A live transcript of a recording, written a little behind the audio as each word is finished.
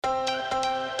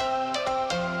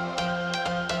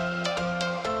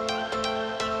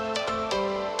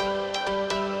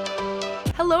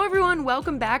and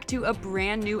welcome back to a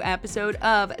brand new episode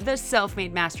of the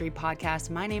Self-Made Mastery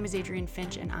Podcast. My name is Adrienne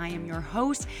Finch and I am your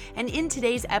host. And in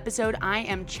today's episode, I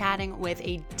am chatting with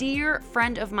a dear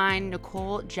friend of mine,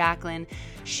 Nichole Jacklyne.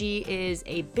 She is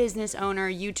a business owner,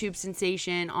 YouTube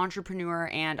sensation, entrepreneur,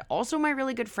 and also my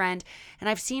really good friend. And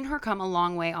I've seen her come a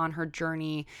long way on her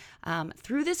journey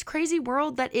through this crazy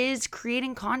world that is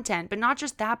creating content. But not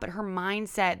just that, but her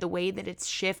mindset, the way that it's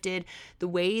shifted, the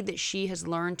way that she has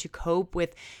learned to cope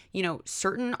with,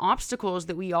 certain obstacles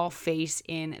that we all face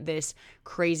in this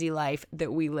crazy life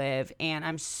that we live. And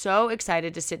I'm so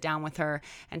excited to sit down with her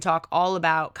and talk all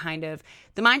about kind of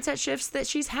the mindset shifts that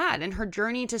she's had and her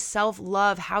journey to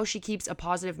self-love, how she keeps a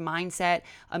positive mindset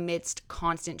amidst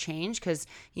constant change. Because,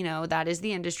 that is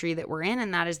the industry that we're in,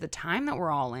 and that is the time that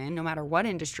we're all in. No matter what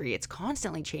industry, it's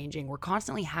constantly changing. We're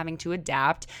constantly having to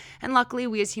adapt. And luckily,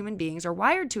 we as human beings are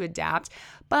wired to adapt.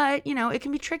 But, it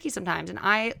can be tricky sometimes. And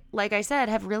I, like I said,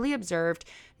 have really observed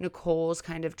Nichole's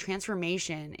kind of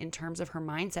transformation in terms of her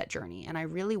mindset journey. And I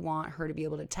really want her to be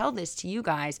able to tell this to you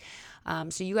guys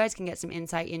so you guys can get some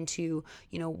insight into,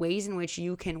 ways in which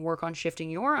you can work on shifting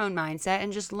your own mindset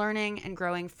and just learning and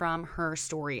growing from her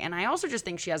story. And I also just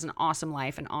think she has an awesome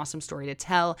life, an awesome story to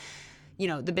tell.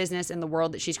 The business and the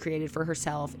world that she's created for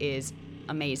herself is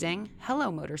amazing.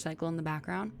 Hello, motorcycle in the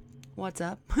background. What's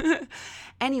up?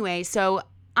 Anyway, so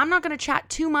I'm not going to chat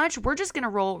too much. We're just going to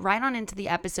roll right on into the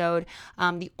episode.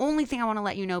 The only thing I want to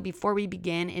let you know before we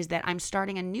begin is that I'm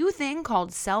starting a new thing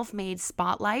called Self-Made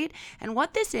Spotlight. And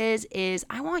what this is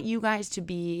I want you guys to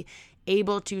be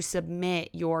able to submit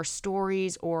your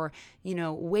stories or,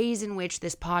 ways in which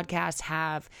this podcast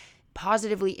have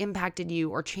positively impacted you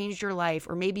or changed your life,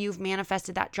 or maybe you've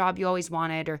manifested that job you always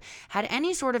wanted or had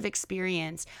any sort of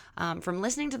experience from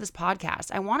listening to this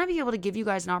podcast. I want to be able to give you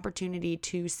guys an opportunity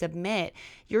to submit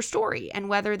your story, and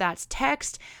whether that's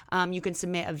text, you can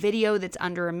submit a video that's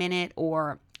under a minute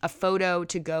or a photo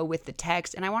to go with the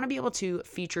text, and I want to be able to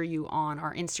feature you on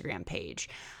our Instagram page.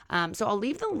 So I'll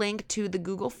leave the link to the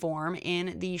Google form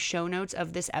in the show notes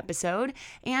of this episode,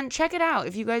 and check it out.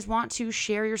 If you guys want to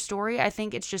share your story, I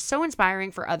think it's just so inspiring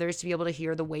for others to be able to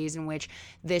hear the ways in which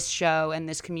this show and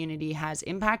this community has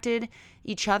impacted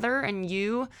each other and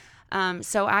you.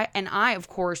 So I, of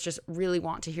course, just really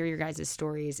want to hear your guys'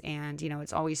 stories. And,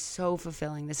 it's always so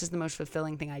fulfilling. This is the most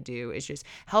fulfilling thing I do, is just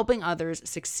helping others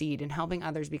succeed and helping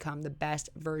others become the best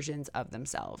versions of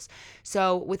themselves.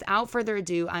 So without further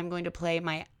ado, I'm going to play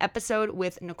my episode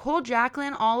with Nichole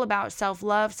Jacklyne, all about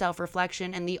self-love,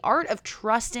 self-reflection, and the art of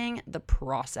trusting the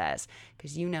process.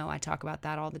 Because I talk about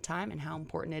that all the time and how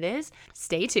important it is.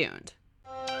 Stay tuned.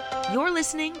 You're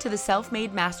listening to the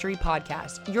Self-Made Mastery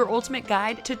Podcast, your ultimate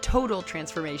guide to total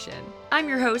transformation. I'm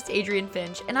your host, Adrienne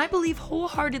Finch, and I believe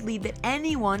wholeheartedly that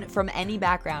anyone from any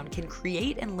background can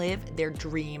create and live their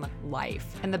dream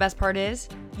life. And the best part is,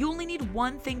 you only need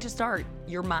one thing to start: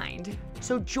 your mind.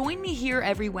 So join me here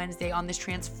every Wednesday on this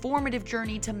transformative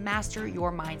journey to master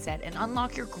your mindset and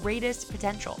unlock your greatest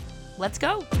potential. Let's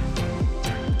go.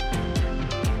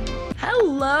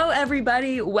 Hello,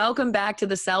 everybody. Welcome back to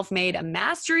the Self-Made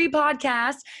Mastery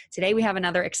Podcast. Today, we have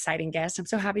another exciting guest. I'm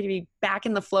so happy to be back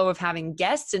in the flow of having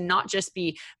guests and not just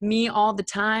be me all the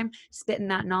time, spitting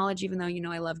that knowledge, even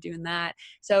though I love doing that.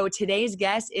 So today's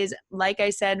guest is, like I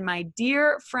said, my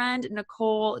dear friend,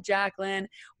 Nichole Jacklyne.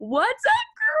 What's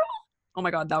up, girl? Oh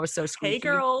my God, that was so squeaky. Hey,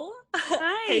 girl.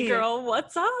 Hi. Hey, girl.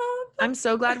 What's up? I'm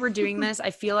so glad we're doing this. I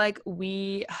feel like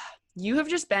you have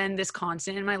just been this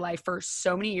constant in my life for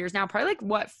so many years now, probably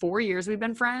 4 years we've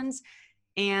been friends.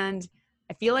 And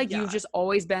I feel like you've just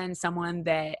always been someone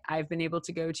that I've been able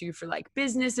to go to for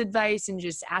business advice and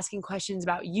just asking questions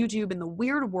about YouTube and the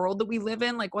weird world that we live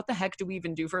in. What the heck do we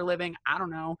even do for a living? I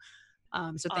don't know.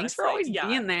 So thanks for always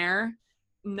being there.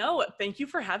 No, thank you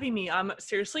for having me. I'm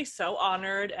seriously so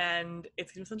honored, and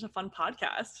it's been such a fun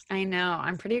podcast. I know.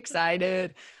 I'm pretty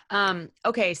excited.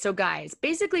 Okay, so guys,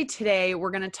 basically today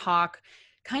we're going to talk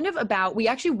kind of about, we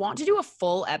actually want to do a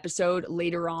full episode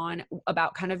later on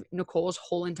about kind of Nichole's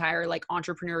whole entire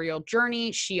entrepreneurial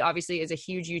journey. She obviously is a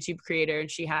huge YouTube creator,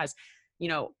 and she has,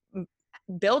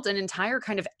 built an entire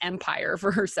kind of empire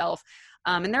for herself.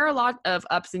 And there are a lot of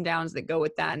ups and downs that go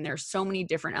with that. And there's so many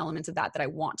different elements of that I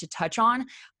want to touch on,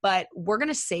 but we're going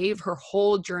to save her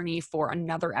whole journey for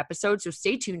another episode. So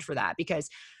stay tuned for that, because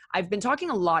I've been talking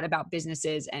a lot about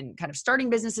businesses and kind of starting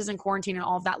businesses in quarantine and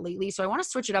all of that lately. So I want to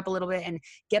switch it up a little bit and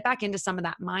get back into some of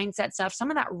that mindset stuff, some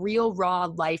of that real raw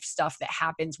life stuff that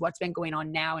happens, what's been going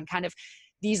on now, and kind of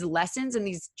these lessons and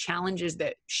these challenges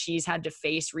that she's had to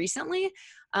face recently.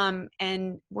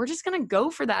 And we're just going to go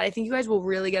for that. I think you guys will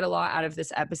really get a lot out of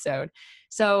this episode.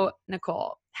 So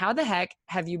Nichole, how the heck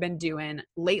have you been doing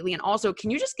lately? And also,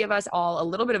 can you just give us all a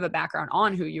little bit of a background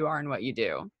on who you are and what you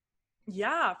do?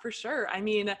 Yeah, for sure. I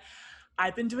mean,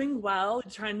 I've been doing well,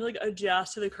 trying to like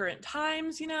adjust to the current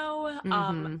times, you know.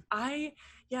 Mm-hmm.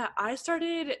 I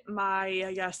started my,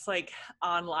 I guess, like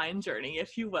online journey,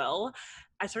 if you will.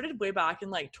 I started way back in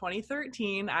like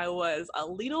 2013. I was a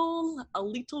little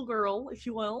girl, if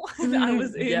you will.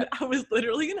 Yep. I was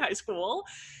literally in high school.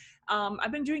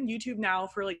 I've been doing YouTube now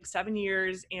for like 7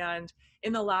 years, and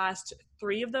in the last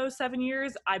 3 of those 7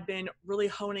 years, I've been really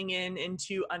honing in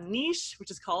into a niche,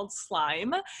 which is called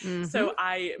slime. Mm-hmm. So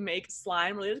I make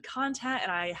slime related content,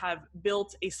 and I have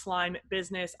built a slime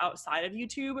business outside of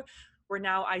YouTube where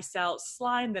now I sell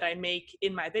slime that I make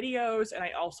in my videos, and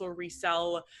I also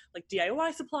resell like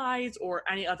DIY supplies or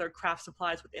any other craft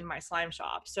supplies within my slime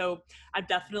shop. So I've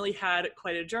definitely had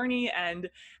quite a journey and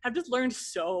have just learned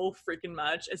so freaking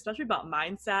much, especially about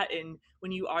mindset and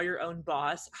when you are your own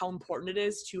boss, how important it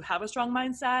is to have a strong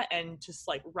mindset and just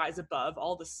like rise above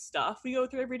all the stuff we go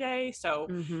through every day. So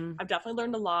Mm-hmm. I've definitely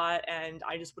learned a lot, and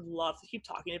I just would love to keep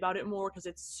talking about it more because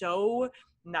it's so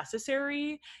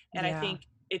necessary. And I Yeah. think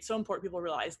it's so important people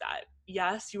realize that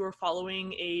yes, you are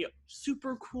following a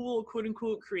super cool quote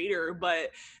unquote creator,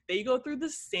 but they go through the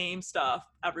same stuff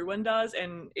everyone does,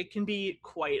 and it can be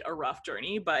quite a rough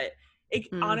journey, but it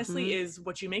honestly Mm-hmm. is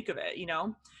what you make of it, you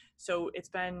know? So it's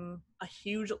been a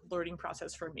huge learning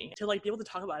process for me to like be able to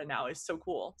talk about it now is so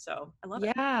cool. So I love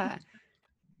it. Yeah.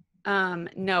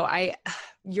 No,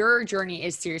 your journey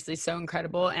is seriously so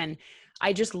incredible. And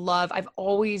I just love, I've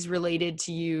always related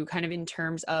to you kind of in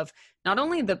terms of not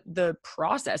only the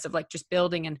process of like just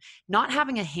building and not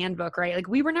having a handbook, right? Like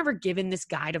we were never given this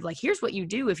guide of like, here's what you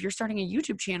do if you're starting a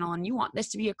YouTube channel and you want this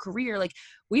to be a career. Like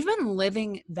we've been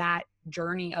living that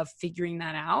journey of figuring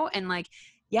that out. And like,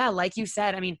 yeah, like you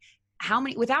said, I mean, how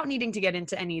many, without needing to get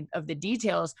into any of the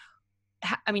details,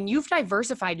 I mean, you've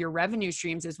diversified your revenue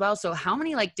streams as well. So how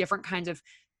many like different kinds of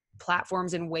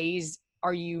platforms and ways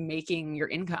are you making your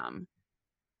income?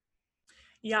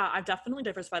 Yeah, I've definitely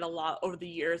diversified a lot over the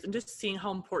years and just seeing how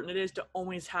important it is to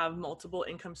always have multiple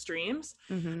income streams.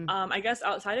 Mm-hmm. I guess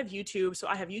outside of YouTube, so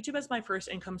I have YouTube as my first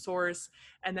income source,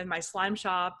 and then my slime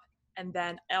shop, and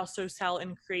then I also sell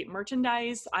and create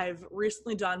merchandise. I've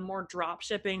recently done more drop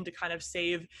shipping to kind of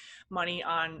save money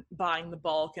on buying the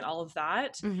bulk and all of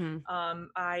that. Mm-hmm.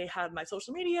 I have my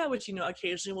social media, which, you know,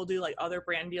 occasionally we'll do like other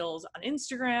brand deals on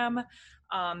Instagram.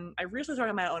 I recently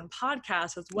started my own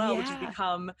podcast as well, which has Yeah.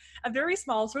 become a very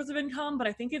small source of income, but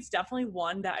I think it's definitely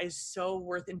one that is so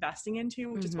worth investing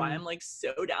into, which is why Mm-hmm. I'm like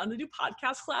so down to do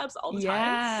podcast collabs all the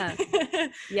time. Yeah.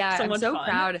 Yeah. So I'm much so fun.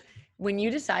 proud when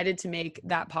you decided to make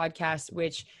that podcast,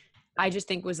 which I just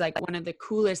think was like one of the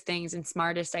coolest things and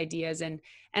smartest ideas. And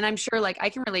I'm sure like I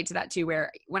can relate to that too,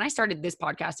 where when I started this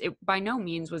podcast, it by no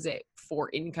means was it for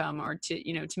income or to,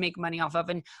 you know, to make money off of.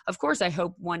 And of course, I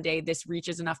hope one day this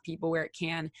reaches enough people where it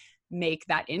can make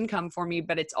that income for me.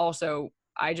 But it's also,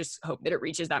 I just hope that it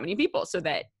reaches that many people so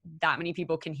that that many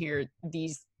people can hear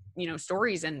these, you know,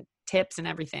 stories and tips and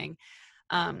everything.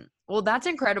 Well, that's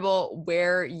incredible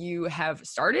where you have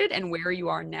started and where you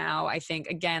are now. I think,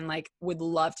 again, like would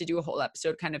love to do a whole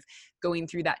episode kind of going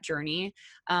through that journey.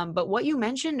 But what you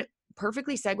mentioned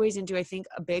perfectly segues into, I think,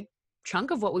 a big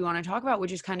chunk of what we want to talk about,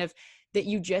 which is kind of that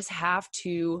you just have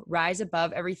to rise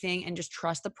above everything and just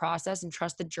trust the process and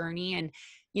trust the journey. And,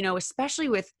 you know, especially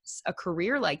with a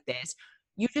career like this,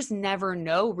 you just never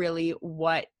know really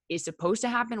what is supposed to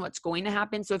happen, what's going to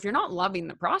happen. So if you're not loving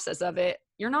the process of it,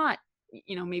 you're not,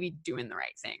 you know, maybe doing the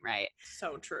right thing, right?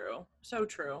 So true. So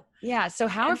true. Yeah. So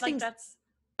how And have like things? that's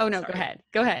Oh no, go sorry. ahead.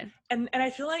 Go ahead. And I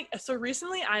feel like so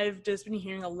recently I've just been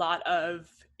hearing a lot of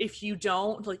if you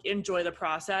don't like enjoy the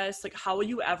process, like how will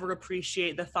you ever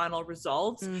appreciate the final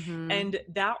results? Mm-hmm. And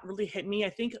that really hit me.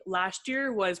 I think last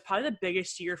year was probably the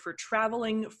biggest year for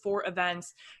traveling for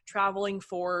events, traveling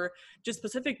for just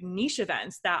specific niche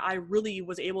events that I really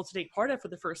was able to take part of for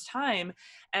the first time.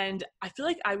 And I feel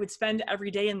like I would spend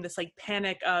every day in this like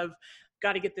panic of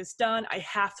got to get this done. I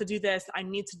have to do this. I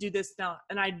need to do this now.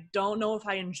 And I don't know if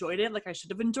I enjoyed it like I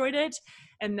should have enjoyed it.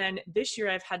 And then this year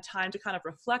I've had time to kind of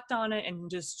reflect on it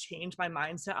and just change my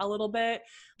mindset a little bit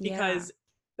Yeah. because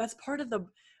that's part of the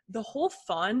whole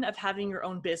fun of having your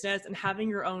own business and having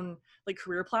your own like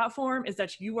career platform is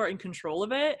that you are in control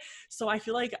of it. So I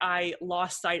feel like I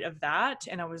lost sight of that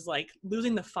and I was like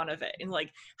losing the fun of it. And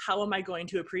like, how am I going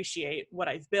to appreciate what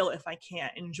I've built if I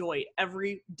can't enjoy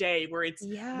every day where it's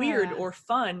weird Yeah. or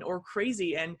fun or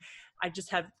crazy? And I just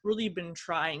have really been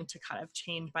trying to kind of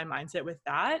change my mindset with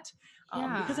that.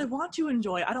 because Yeah. I want to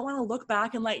enjoy. I don't want to look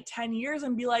back in like 10 years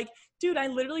and be like, dude, I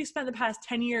literally spent the past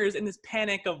 10 years in this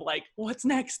panic of like, what's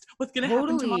next? What's going to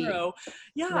happen Totally. tomorrow?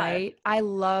 Yeah. Right? I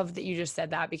love that you just said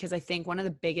that because I think one of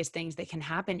the biggest things that can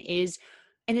happen is,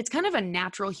 and it's kind of a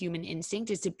natural human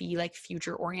instinct, is to be like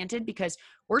future oriented because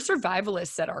we're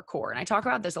survivalists at our core. And I talk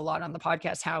about this a lot on the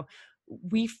podcast, how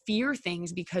we fear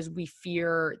things because we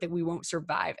fear that we won't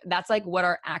survive. That's like what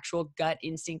our actual gut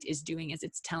instinct is doing, is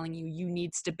it's telling you, you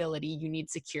need stability, you need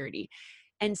security.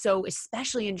 And so,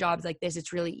 especially in jobs like this,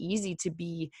 it's really easy to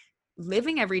be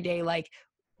living every day like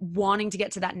wanting to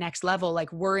get to that next level,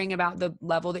 like worrying about the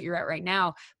level that you're at right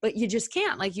now, but you just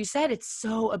can't. Like you said, it's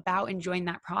so about enjoying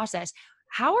that process.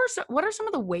 What are some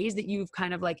of the ways that you've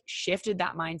kind of like shifted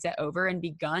that mindset over and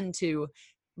begun to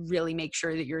really make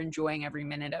sure that you're enjoying every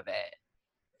minute of it?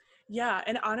 Yeah.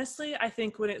 And honestly, I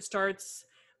think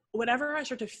whenever I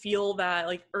start to feel that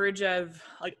like urge of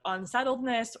like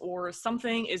unsettledness or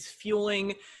something is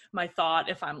fueling my thought,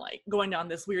 if I'm like going down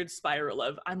this weird spiral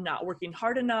of I'm not working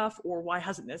hard enough or why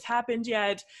hasn't this happened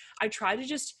yet, I try to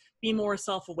just be more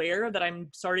self-aware that I'm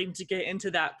starting to get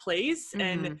into that place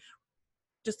and Mm-hmm.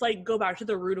 just like go back to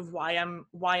the root of why I'm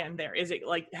there. Is it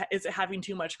like, is it having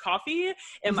too much coffee?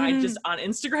 Am I just on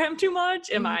Instagram too much?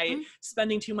 Am I Mm-hmm.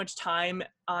 spending too much time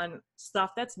on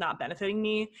stuff that's not benefiting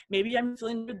me? Maybe I'm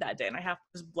feeling good that day and I have to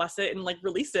just bless it and like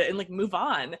release it and like move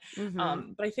on.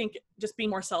 Mm-hmm. But I think just being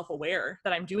more self-aware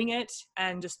that I'm doing it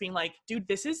and just being like, dude,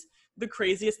 this is the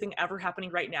craziest thing ever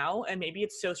happening right now. And maybe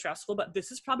it's so stressful, but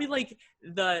this is probably like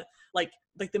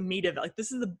the meat of it. Like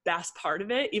this is the best part of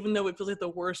it, even though it feels like the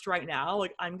worst right now.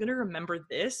 Like I'm gonna remember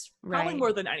this probably Right.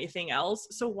 more than anything else.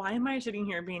 So why am I sitting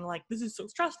here being like, this is so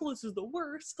stressful, this is the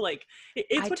worst? Like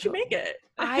it's I what you make totally. it.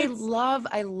 I It's love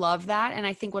I love that, and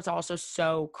I think what's also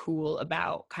so cool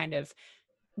about kind of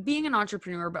being an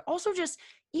entrepreneur, but also just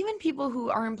even people who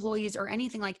are employees or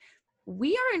anything, like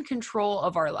we are in control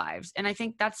of our lives. And I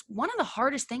think that's one of the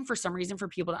hardest thing for some reason for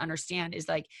people to understand, is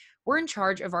like we're in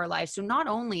charge of our lives. So not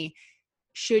only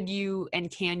should you and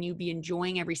can you be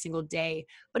enjoying every single day,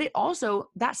 but it also,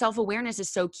 that self-awareness is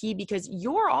so key because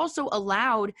you're also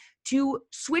allowed to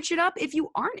switch it up if you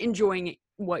aren't enjoying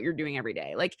what you're doing every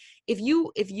day. Like if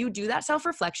you do that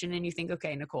self-reflection and you think,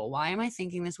 okay, Nichole, why am I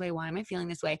thinking this way, why am I feeling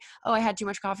this way? Oh, I had too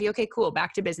much coffee. Okay, cool,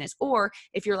 back to business. Or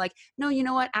if you're like, no, you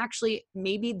know what, actually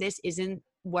maybe this isn't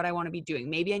what I want to be doing,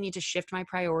 maybe I need to shift my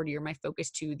priority or my focus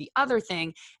to the other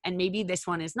thing, and maybe this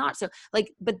one is not. So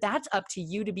like, but that's up to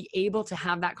you to be able to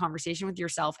have that conversation with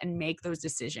yourself and make those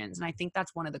decisions. And I think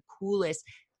that's one of the coolest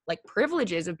like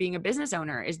privileges of being a business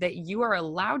owner, is that you are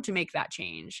allowed to make that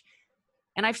change.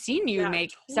 And I've seen you yeah,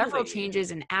 make several totally.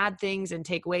 changes and add things and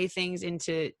take away things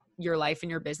into your life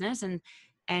and your business,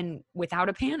 and without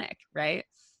a panic, right?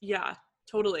 Yeah,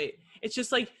 totally. It's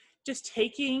just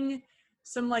taking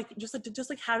some like just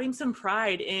like having some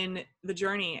pride in the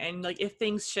journey, and like if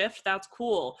things shift, that's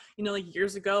cool. You know, like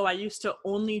years ago I used to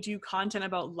only do content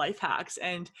about life hacks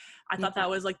and I thought Yeah. that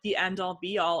was like the end all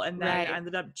be all, and then I Right.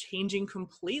 ended up changing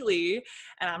completely,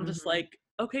 and I'm just Hmm. like,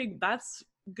 okay, that's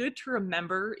good to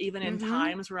remember even in Hmm.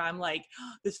 times where I'm like,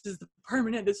 oh, this is the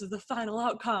permanent, this is the final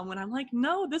outcome, when I'm like,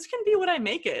 no, this can be what I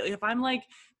make it. Like if I'm like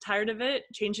tired of it,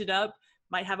 change it up.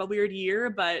 Might have a weird year,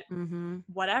 but Hmm.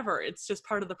 whatever. It's just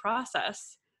part of the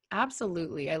process.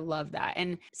 Absolutely. I love that.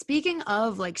 And speaking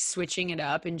of like switching it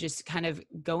up and just kind of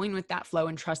going with that flow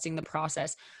and trusting the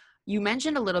process, you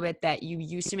mentioned a little bit that you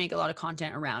used to make a lot of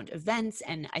content around events.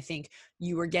 And I think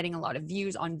you were getting a lot of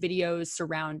views on videos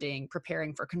surrounding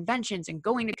preparing for conventions and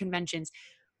going to conventions.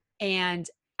 And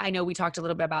I know we talked a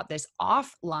little bit about this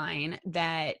offline,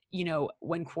 that,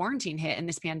 when quarantine hit and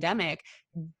this pandemic,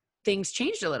 things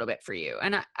changed a little bit for you.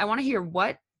 And I want to hear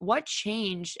what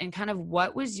changed and kind of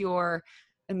what was your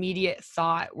immediate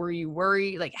thought. Were you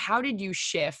worried? Like, how did you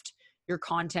shift your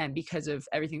content because of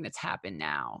everything that's happened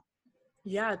now?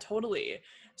 Yeah, totally.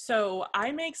 So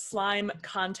I make slime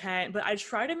content, but I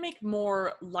try to make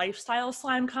more lifestyle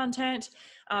slime content.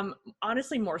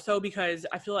 Honestly, more so because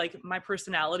I feel like my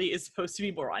personality is supposed to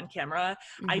be more on camera.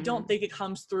 I don't Hmm. think it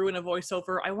comes through in a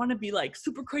voiceover. I want to be like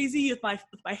super crazy with my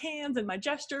hands and my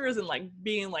gestures and like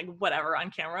being like whatever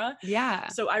on camera. Yeah.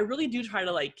 So I really do try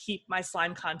to like keep my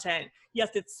slime content. Yes,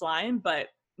 it's slime, but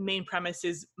main premise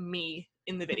is me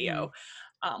in the Hmm. video,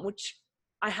 which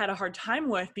I had a hard time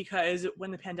with because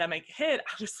when the pandemic hit,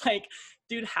 I was like,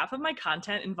 dude, half of my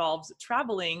content involves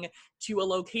traveling to a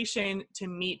location to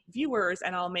meet viewers,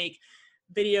 and I'll make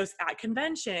videos at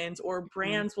conventions, or Hmm.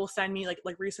 brands will send me like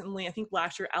recently, I think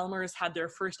last year Elmer's had their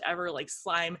first ever like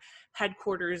slime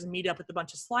headquarters meet up with a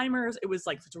bunch of slimers. It was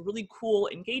like such a really cool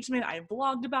engagement. I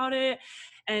blogged about it,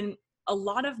 and a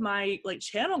lot of my like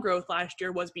channel growth last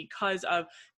year was because of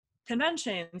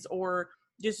conventions or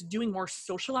just doing more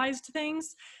socialized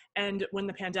things. And when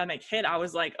the pandemic hit, I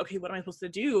was like, okay, what am I supposed to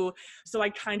do? So I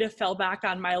kind of fell back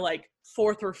on my like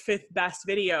fourth or fifth best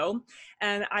video.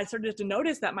 And I started to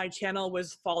notice that my channel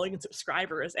was falling in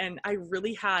subscribers. And I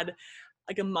really had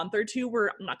like a month or two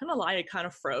where, I'm not gonna lie, it kind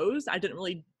of froze. I didn't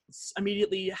really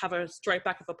immediately have a strike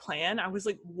back of a plan. I was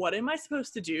like, what am I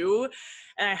supposed to do?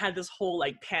 And I had this whole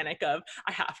like panic of,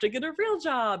 I have to get a real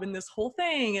job and this whole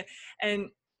thing. And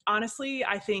honestly,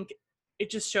 I think it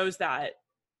just shows that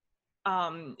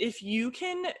if you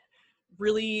can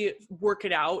really work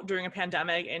it out during a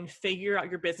pandemic and figure out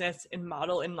your business and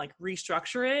model and like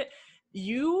restructure it,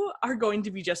 you are going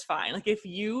to be just fine. Like if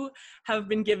you have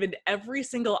been given every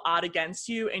single odd against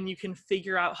you and you can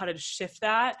figure out how to shift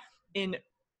that and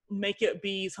make it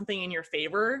be something in your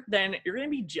favor, then you're going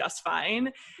to be just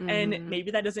fine. And maybe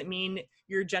that doesn't mean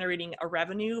you're generating a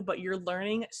revenue, but you're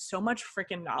learning so much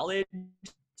freaking knowledge.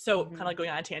 So kind of like going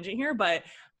on a tangent here, but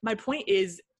my point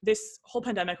is this whole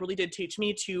pandemic really did teach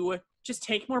me to just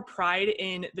take more pride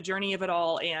in the journey of it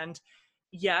all. And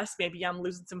yes, maybe I'm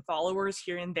losing some followers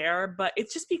here and there, but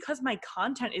it's just because my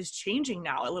content is changing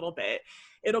now a little bit.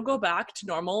 It'll go back to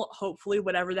normal, hopefully,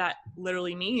 whatever that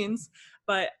literally means.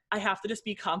 But I have to just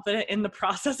be confident in the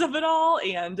process of it all.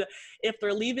 And if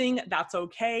they're leaving, that's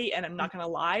okay. And I'm not going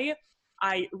to lie,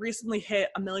 I recently hit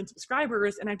 1 million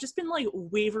subscribers and I've just been like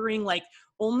wavering, like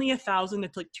only 1,000 to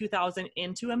like 2,000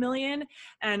 into 1 million.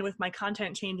 And with my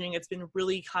content changing, it's been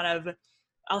really kind of,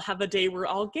 I'll have a day where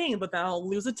I'll gain, but then I'll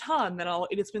lose a ton.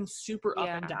 It's been super up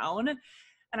and down. And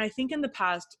I think in the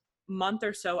past month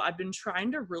or so, I've been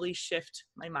trying to really shift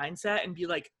my mindset and be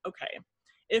like, okay,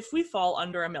 if we fall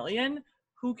under 1 million,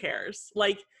 who cares?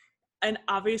 Like, and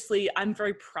obviously I'm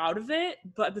very proud of it,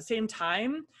 but at the same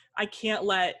time, I can't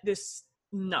let this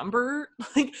number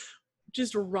like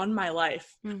just run my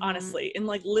life, honestly, and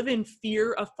like live in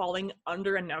fear of falling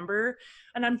under a number.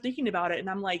 And I'm thinking about it and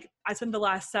I'm like, I spent the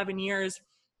last 7 years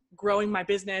growing my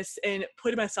business and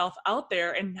putting myself out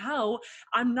there. And now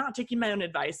I'm not taking my own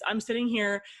advice. I'm sitting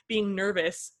here being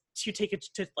nervous to take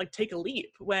a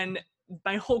leap when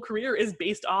my whole career is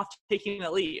based off taking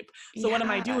a leap. So what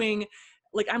am I doing?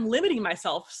 Like I'm limiting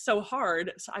myself so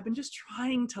hard. So I've been just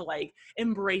trying to like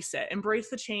embrace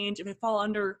the change. If I fall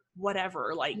under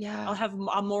whatever, like I'll have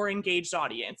a more engaged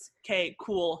audience. Okay,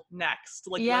 cool. Next.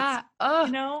 Like, let's,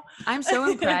 you know, I'm so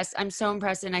impressed. I'm so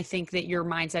impressed. And I think that your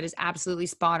mindset is absolutely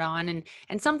spot on.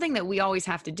 And something that we always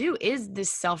have to do is this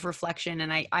self-reflection.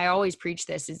 And I always preach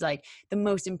this is like the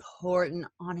most important,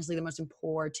 honestly, the most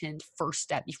important first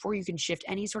step before you can shift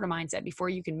any sort of mindset, before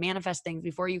you can manifest things,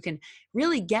 before you can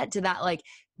really get to that like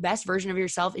best version of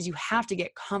yourself, is you have to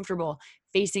get comfortable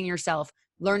facing yourself,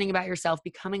 learning about yourself,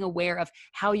 becoming aware of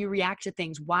how you react to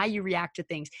things, why you react to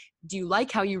things. Do you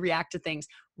like how you react to things?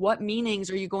 What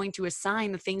meanings are you going to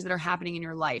assign the things that are happening in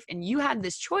your life? And you had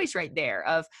this choice right there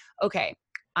of, okay,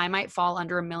 I might fall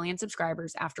under 1 million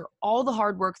subscribers after all the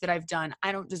hard work that I've done.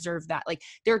 I don't deserve that. Like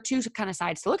there are two kind of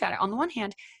sides to look at it. On the one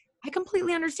hand, I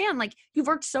completely understand. Like you've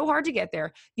worked so hard to get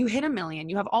there. You hit 1 million,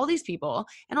 you have all these people,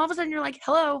 and all of a sudden you're like,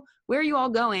 hello, where are you all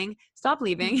going? Stop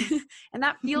leaving. And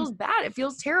that feels bad. It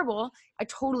feels terrible. I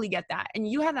totally get that. And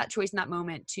you have that choice in that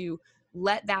moment to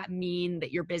let that mean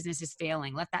that your business is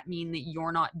failing. Let that mean that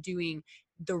you're not doing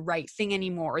the right thing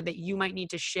anymore, or that you might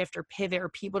need to shift or pivot, or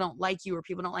people don't like you, or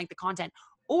people don't like the content.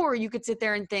 Or you could sit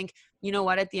there and think, you know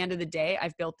what, at the end of the day,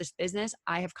 I've built this business.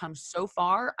 I have come so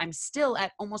far. I'm still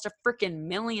at almost a freaking 1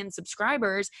 million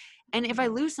subscribers. And if I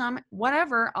lose some,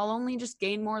 whatever, I'll only just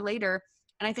gain more later.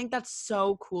 And I think that's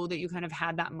so cool that you kind of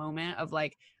had that moment of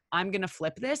like, I'm going to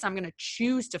flip this. I'm going to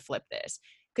choose to flip this,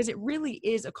 because it really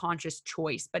is a conscious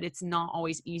choice, but it's not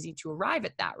always easy to arrive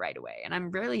at that right away. And I'm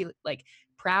really like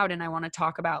proud. And I want to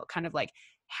talk about kind of like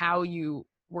how you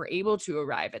were able to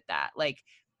arrive at that. Like,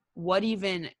 what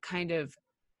even kind of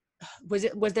was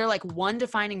there like one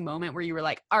defining moment where you were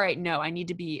like, all right, no, I need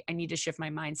to shift my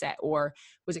mindset? Or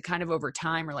was it kind of over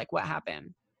time, or like what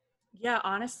happened? Yeah,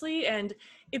 honestly, and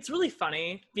it's really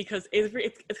funny because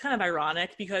it's kind of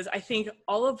ironic, because I think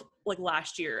all of like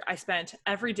last year I spent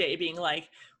every day being like,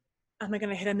 am I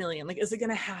going to hit 1 million? Like, is it going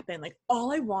to happen? Like,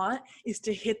 all I want is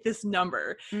to hit this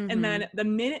number. And then the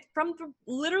minute from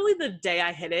literally the day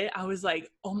I hit it, I was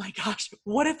like, oh my gosh,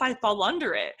 what if I fall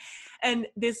under it? And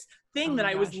this thing that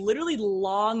I was literally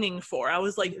longing for, I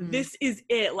was like, this is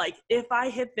it. Like, if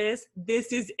I hit this,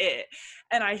 this is it.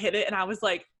 And I hit it and I was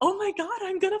like, oh my God,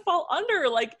 I'm going to fall under.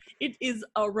 Like, it is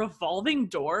a revolving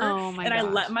door. I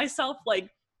let myself like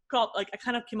I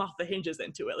kind of came off the hinges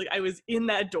into it. Like I was in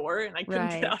that door and I couldn't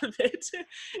get out of it.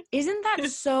 Isn't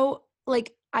that so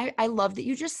like, I love that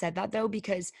you just said that though,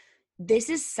 because this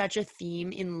is such a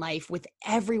theme in life with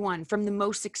everyone from the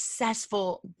most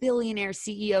successful billionaire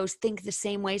CEOs think the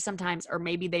same way sometimes, or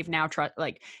maybe they've now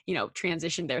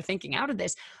transitioned their thinking out of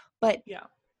this. But Yeah.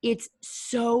 it's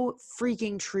so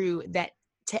freaking true that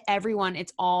to everyone,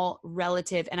 it's all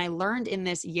relative. And I learned in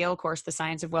this Yale course, The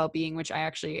Science of Well-Being, which I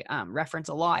actually reference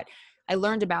a lot, I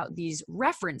learned about these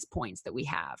reference points that we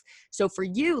have. So for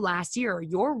you last year,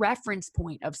 your reference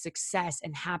point of success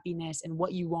and happiness and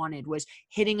what you wanted was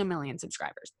hitting 1 million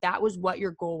subscribers. That was what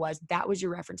your goal was. That was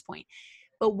your reference point.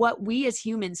 But what we as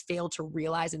humans fail to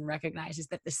realize and recognize is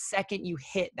that the second you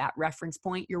hit that reference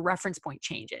point, your reference point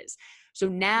changes. So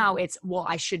now it's, well,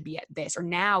 I should be at this. Or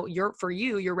now for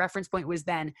you, your reference point was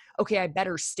then, okay, I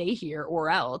better stay here or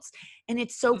else. And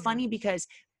it's so funny because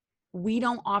we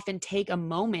don't often take a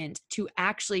moment to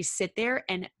actually sit there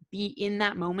and be in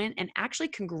that moment and actually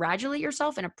congratulate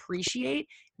yourself and appreciate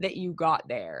that you got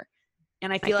there.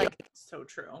 And I feel like so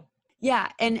true. Yeah.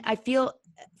 And I feel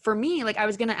for me, like I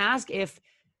was going to ask if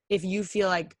you feel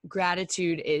like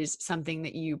gratitude is something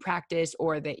that you practice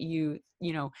or that you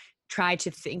try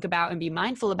to think about and be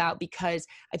mindful about, because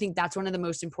I think that's one of the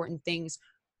most important things.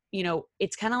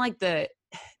 It's kind of like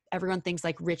everyone thinks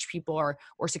like rich people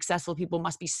or successful people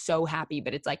must be so happy,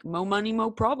 but it's like more money, more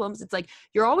problems. It's like,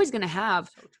 you're always going to have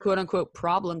quote unquote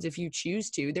problems if you choose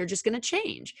to. They're just going to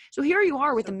change. So here you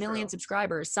are with 1 million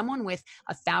subscribers. Someone with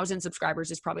 1,000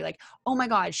 subscribers is probably like, oh my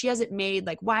God, she has it made.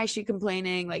 Like, why is she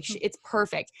complaining? Like it's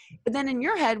perfect. But then in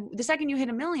your head, the second you hit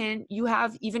 1 million, you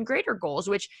have even greater goals,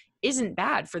 which isn't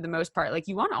bad for the most part. Like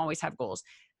you want to always have goals.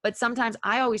 But sometimes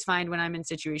I always find when I'm in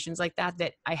situations like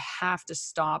that I have to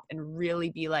stop and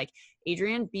really be like,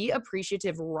 Adrienne, be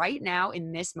appreciative right now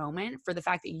in this moment for the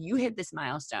fact that you hit this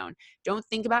milestone. Don't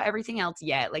think about everything else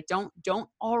yet. Like don't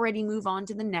already move on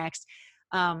to the next.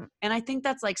 And I think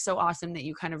that's like so awesome that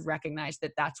you kind of recognize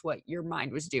that that's what your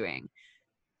mind was doing.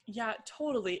 Yeah,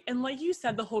 totally. And like you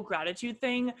said, the whole gratitude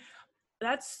thing,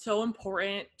 that's so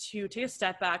important to take a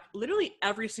step back. Literally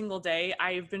every single day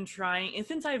I've been trying, and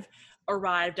since I've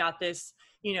arrived at this,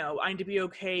 I need to be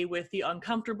okay with the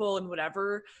uncomfortable and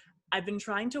whatever, I've been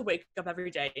trying to wake up every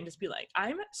day and just be like,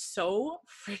 I'm so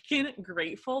freaking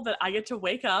grateful that I get to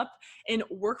wake up and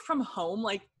work from home.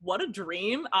 Like, what a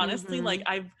dream, honestly. Like,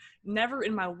 I've never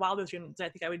in my wildest dreams I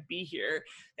think I would be here.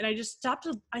 And I stopped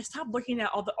looking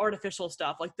at all the artificial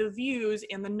stuff, like the views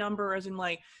and the numbers and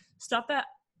like stuff that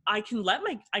I can let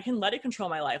it control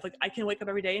my life. Like I can wake up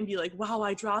every day and be like, wow,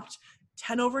 I dropped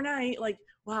 10 overnight. Like,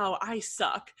 wow, I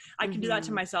suck. I can do that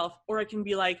to myself. Or I can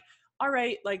be like, all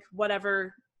right, like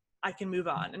whatever, I can move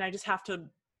on. And I just have to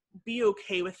be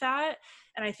okay with that.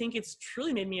 And I think it's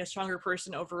truly made me a stronger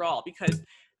person overall because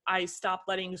I stopped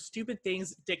letting stupid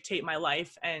things dictate my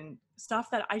life and stuff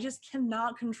that I just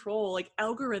cannot control, like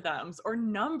algorithms or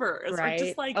numbers or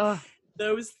just like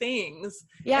those things.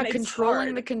 Yeah,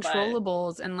 controlling the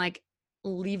controllables and like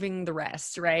leaving the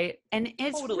rest, right? And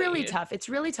it's really tough. It's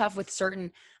really tough with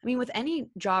with any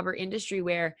job or industry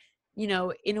where,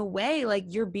 in a way, like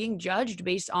you're being judged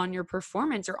based on your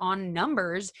performance or on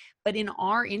numbers. But in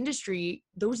our industry,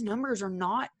 those numbers are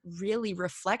not really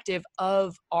reflective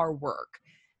of our work.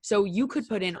 So you could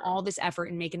put in all this effort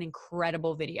and make an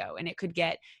incredible video and it could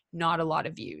get not a lot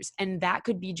of views. And that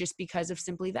could be just because of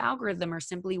simply the algorithm or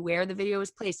simply where the video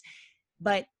is placed.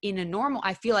 But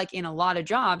I feel like in a lot of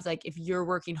jobs, like if you're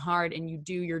working hard and you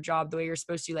do your job the way you're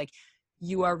supposed to, like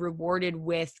you are rewarded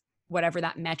with whatever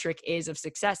that metric is of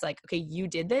success. Like, okay, you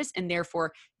did this and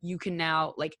therefore you can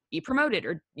now like be promoted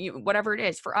or whatever it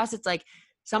is. For us, it's like,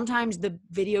 sometimes the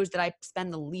videos that I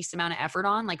spend the least amount of effort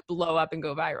on like blow up and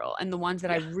go viral. And the ones that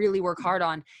I really work hard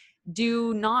on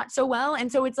do not so well.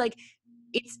 And so it's like,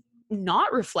 it's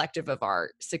not reflective of our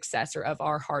success or of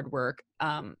our hard work.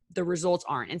 The results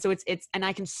aren't. And so and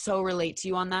I can so relate to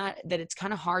you on that it's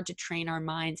kind of hard to train our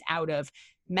minds out of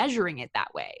measuring it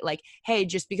that way. Like, hey,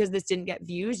 just because this didn't get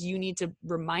views, you need to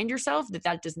remind yourself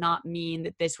that does not mean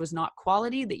that this was not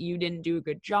quality, that you didn't do a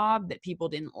good job, that people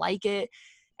didn't like it.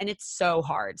 And it's so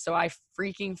hard. So I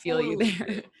freaking feel you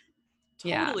there.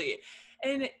 Totally.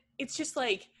 And it's just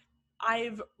like,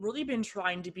 I've really been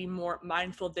trying to be more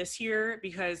mindful this year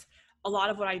because a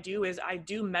lot of what I do is I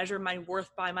do measure my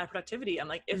worth by my productivity. I'm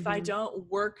like, if I don't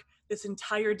work this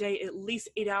entire day, at least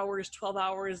 8 hours, 12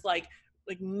 hours, like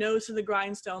like nose to the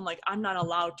grindstone, like I'm not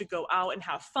allowed to go out and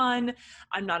have fun.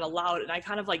 I'm not allowed. And I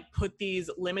kind of like put these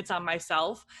limits on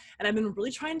myself. And I've been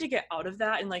really trying to get out of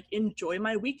that and like enjoy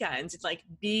my weekends. It's like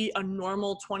be a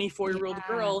normal 24-year-old Yeah.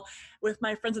 girl with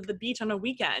my friends at the beach on a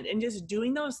weekend and just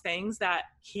doing those things that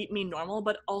keep me normal.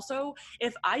 But also,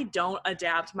 if I don't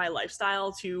adapt my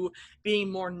lifestyle to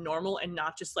being more normal and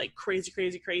not just like crazy,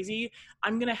 crazy, crazy,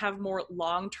 I'm going to have more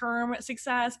long-term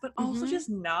success, but also Mm-hmm. just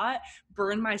not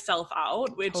burn myself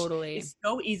out, which Totally. is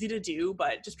so easy to do,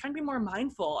 but just trying to be more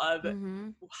mindful of Mm-hmm.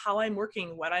 how I'm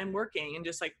working, what I'm working, and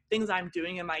just like things I'm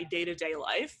doing in my day-to-day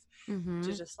life Mm-hmm.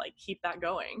 to just like keep that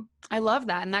going. I love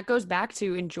that. And that goes back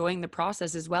to enjoying the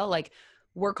process as well. Like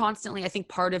we're constantly, I think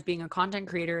part of being a content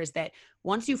creator is that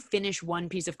once you finish one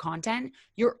piece of content,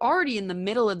 you're already in the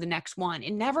middle of the next one.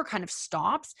 It never kind of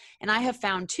stops. And I have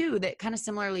found too that kind of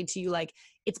similarly to you, like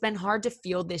it's been hard to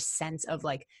feel this sense of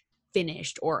like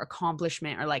finished or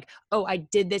accomplishment or like, oh, I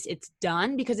did this, it's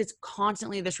done, because it's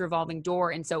constantly this revolving door.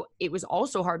 And so it was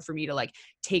also hard for me to like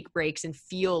take breaks and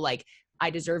feel like I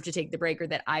deserve to take the break or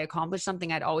that I accomplished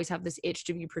something. I'd always have this itch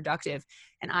to be productive.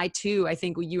 And I too, I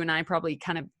think you and I probably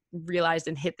kind of realized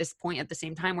and hit this point at the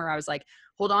same time where I was like,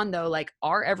 hold on though, like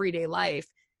our everyday life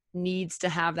needs to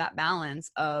have that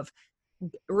balance of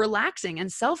relaxing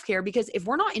and self-care, because if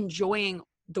we're not enjoying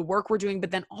the work we're doing, but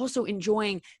then also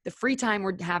enjoying the free time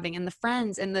we're having and the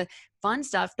friends and the fun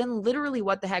stuff, then literally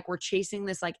what the heck, we're chasing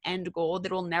this like end goal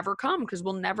that will never come because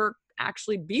we'll never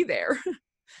actually be there.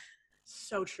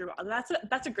 So true.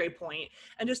 That's a great point.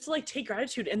 And just to like take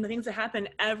gratitude in the things that happen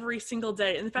every single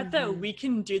day, and the fact that Mm-hmm. we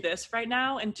can do this right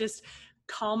now and just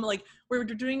come, like we're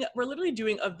literally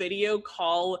doing a video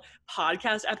call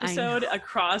podcast I know. episode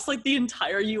across like the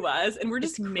entire US, and we're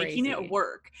It's just making it crazy.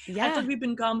 work. I feel Yeah. like we've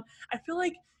become, I feel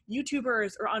like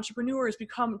YouTubers or entrepreneurs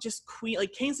become just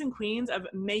like kings and queens of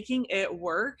making it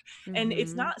work. And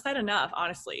it's Mm-hmm. not said enough,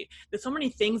 honestly. There's so many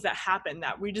things that happen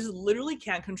that we just literally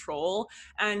can't control,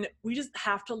 and we just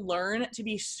have to learn to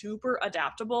be super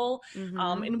adaptable.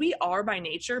 Mm-hmm. And we are by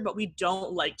nature, but we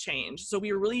don't like change, so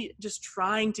we are really just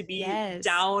trying to be Yes.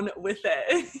 down with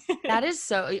it. That is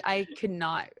so, I could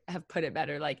not have put it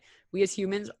better. Like we as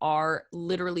humans are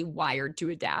literally wired to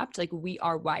adapt. Like we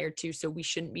are wired to, so we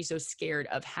shouldn't be so scared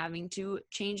of having to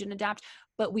change and adapt,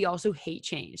 but we also hate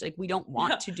change. Like we don't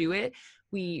want Yeah, to do it.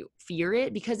 We fear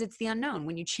it because it's the unknown.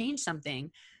 When you change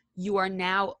something, you are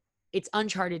now, it's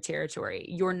uncharted territory.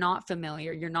 You're not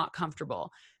familiar, you're not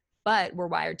comfortable, but we're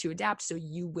wired to adapt. So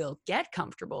you will get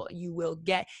comfortable. You will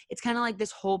get, it's kind of like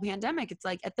this whole pandemic. It's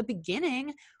like at the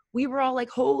beginning, we were all like,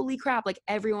 holy crap. Like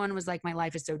everyone was like, my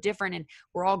life is so different. And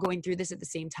we're all going through this at the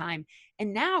same time.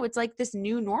 And now it's like this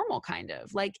new normal kind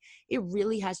of like, it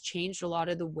really has changed a lot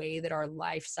of the way that our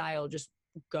lifestyle just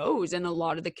goes. And a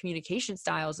lot of the communication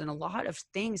styles and a lot of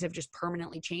things have just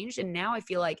permanently changed. And now I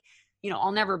feel like,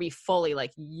 I'll never be fully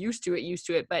like used to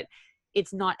it, but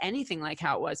it's not anything like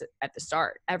how it was at the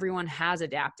start. Everyone has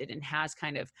adapted and has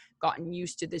kind of gotten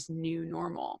used to this new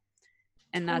normal.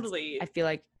 And that's, I totally. feel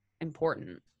like,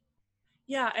 important.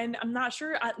 Yeah, and I'm not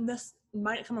sure, this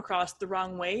might come across the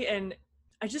wrong way, and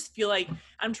I just feel like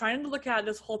I'm trying to look at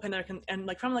this whole pandemic and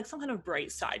like from like some kind of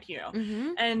bright side,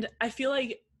 Mm-hmm. and I feel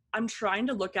like I'm trying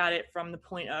to look at it from the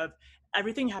point of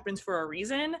everything happens for a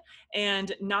reason,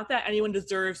 and not that anyone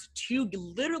deserves to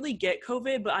literally get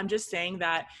COVID, but I'm just saying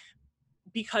that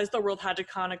because the world had to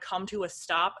kind of come to a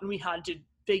stop and we had to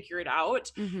figure it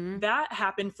out, Mm-hmm. that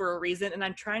happened for a reason. And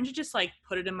I'm trying to just like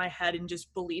put it in my head and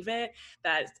just believe it,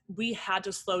 that we had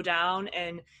to slow down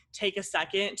and take a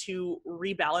second to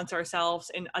rebalance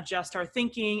ourselves and adjust our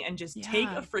thinking, and just take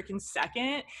a Yeah. freaking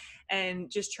second and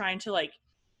just trying to like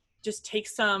just take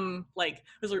some like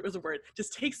was a word,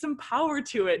 just take some power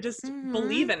to it, just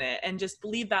believe Mm-hmm. in it, and just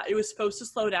believe that it was supposed to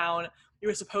slow down, we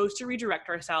were supposed to redirect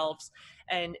ourselves.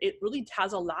 And it really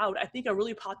has allowed, I think, a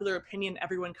really popular opinion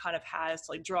everyone kind of has,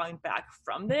 like drawing back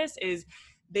from this, is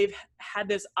they've had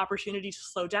this opportunity to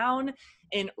slow down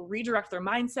and redirect their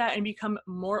mindset and become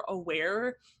more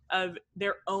aware of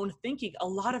their own thinking. A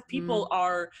lot of Mm-hmm. people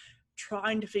are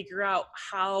trying to figure out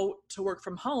how to work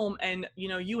from home, and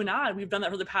you and I, we've done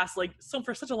that for the past like so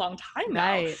for such a long time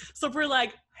now, Right. so we're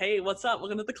like, hey, what's up,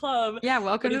 welcome to the club. Yeah. But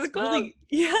Welcome to the it's club. really,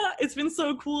 yeah, it's been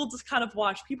so cool to kind of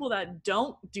watch people that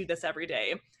don't do this every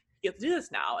day get to do this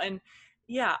now. And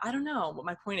yeah, I don't know what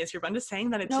my point is here, but I'm just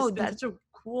saying that it's No, just been that such a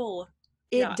cool,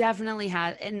 it yeah. definitely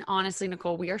has. And honestly,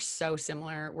 Nichole, we are so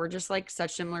similar. We're just like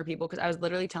such similar people. Cause I was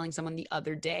literally telling someone the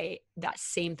other day that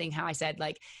same thing, how I said,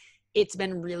 like, it's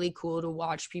been really cool to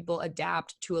watch people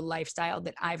adapt to a lifestyle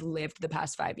that I've lived the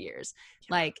past 5 years.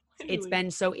 Yeah, Like, it's literally.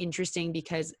 been so interesting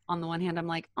because on the one hand, I'm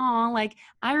like, oh, like,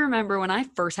 I remember when I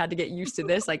first had to get used to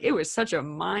this, like, it was such a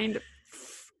mind,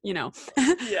 you know,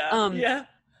 Yeah, um, yeah.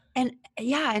 and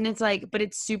yeah, and it's like, but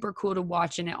it's super cool to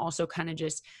watch. And it also kind of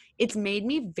just, it's made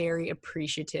me very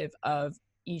appreciative of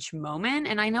each moment.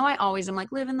 And I know I always am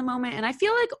like, live in the moment. And I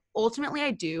feel like ultimately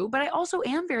I do, but I also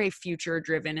am very future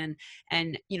driven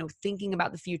and, you know, thinking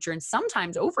about the future and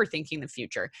sometimes overthinking the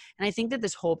future. And I think that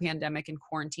this whole pandemic and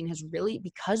quarantine has really,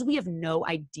 because we have no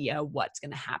idea what's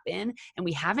going to happen and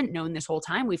we haven't known this whole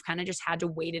time, we've kind of just had to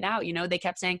wait it out. You know, they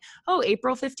kept saying, oh,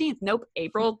 April 15th. Nope.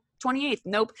 April 28th.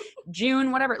 Nope.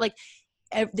 June, whatever. Like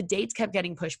the dates kept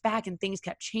getting pushed back and things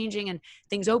kept changing and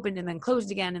things opened and then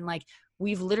closed again. And like,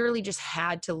 we've literally just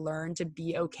had to learn to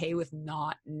be okay with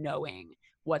not knowing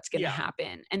what's going to Yeah.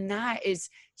 happen. And that is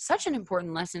such an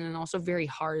important lesson and also very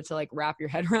hard to like wrap your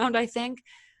head around, I think.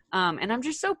 And I'm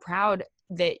just so proud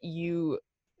that you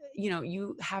know,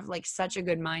 you have like such a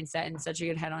good mindset and such a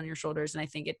good head on your shoulders. And I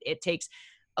think it takes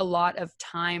a lot of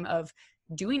time of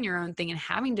doing your own thing and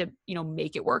having to, you know,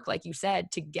 make it work, like you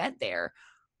said, to get there.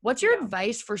 What's your Yeah.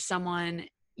 advice for someone,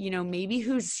 you know, maybe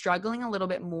who's struggling a little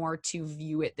bit more to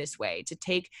view it this way, to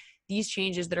take these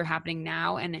changes that are happening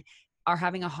now and are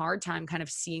having a hard time kind of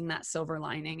seeing that silver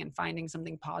lining and finding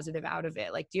something positive out of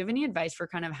it? Like, do you have any advice for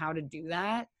kind of how to do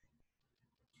that?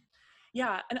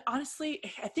 Yeah, and honestly,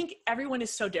 I think everyone is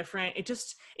so different.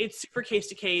 It's super case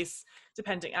to case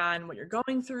depending on what you're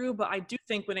going through. But I do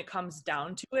think when it comes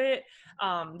down to it,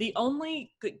 the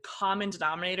only common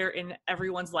denominator in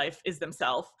everyone's life is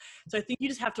themselves. So I think you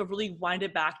just have to really wind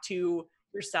it back to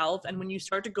yourself. And when you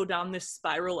start to go down this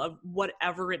spiral of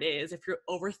whatever it is, if you're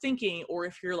overthinking or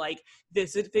if you're like,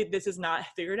 this is not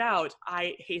figured out,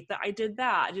 I hate that I did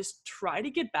that, just try to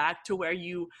get back to where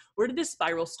did this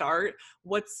spiral start?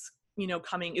 What's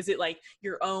coming? Is it like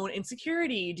your own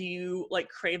insecurity? Do you like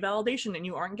crave validation and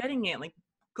you aren't getting it? Like,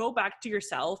 go back to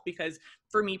yourself, because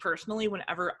for me personally,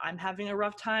 whenever I'm having a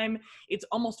rough time, it's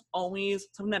almost always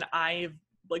something that I've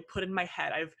like put in my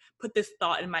head. I've put this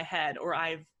thought in my head, or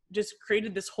I've just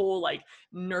created this whole like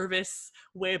nervous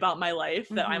way about my life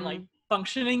that I'm like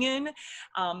functioning in.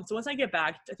 So once I get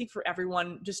back, I think for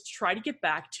everyone, just try to get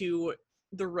back to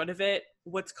the root of it,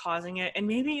 what's causing it. And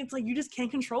maybe it's like you just can't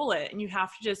control it and you have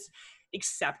to just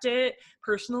accept it.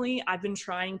 Personally, I've been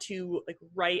trying to like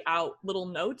write out little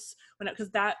notes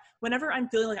whenever I'm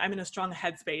feeling like I'm in a strong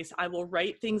headspace, I will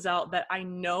write things out that I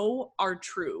know are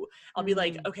true. I'll be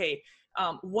like, okay,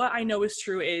 what I know is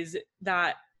true is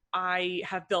that I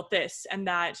have built this and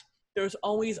that there's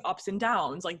always ups and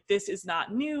downs. Like, this is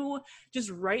not new. Just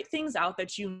write things out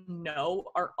that you know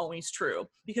are always true.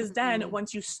 Because then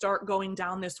once you start going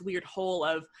down this weird hole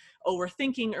of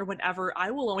overthinking or whatever, I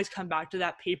will always come back to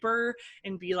that paper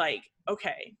and be like,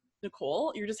 okay,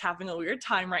 Nichole, you're just having a weird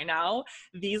time right now.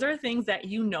 These are things that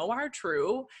you know are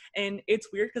true. And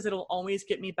it's weird because it'll always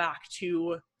get me back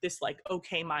to this like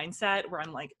okay mindset where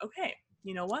I'm like, okay,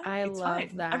 you know what? I It's love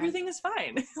fine. that. Everything is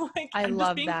fine. Like, I I'm just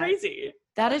love being that. crazy.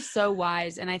 That is so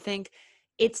wise. And I think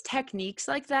it's techniques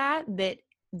like that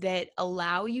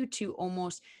allow you to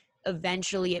almost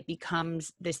eventually it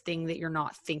becomes this thing that you're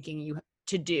not thinking you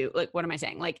to do. Like, what am I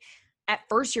saying? Like, at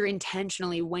first you're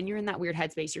intentionally, when you're in that weird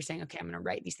headspace, you're saying, okay, I'm going to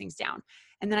write these things down.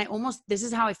 And then this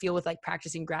is how I feel with like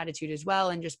practicing gratitude as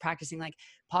well. And just practicing like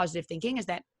positive thinking, is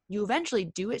that you eventually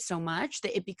do it so much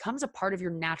that it becomes a part of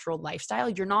your natural lifestyle.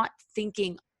 You're not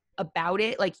thinking about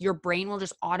it. Like, your brain will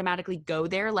just automatically go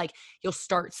there. Like, you'll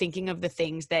start thinking of the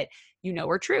things that you know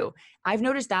are true. I've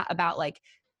noticed that about like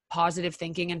positive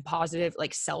thinking and positive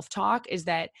like self-talk, is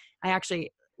that I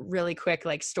actually, really quick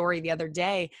like story, the other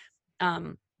day,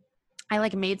 I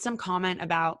like made some comment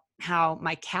about how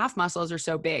my calf muscles are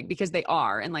so big, because they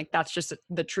are, and like that's just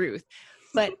the truth.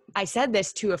 But I said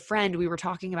this to a friend, we were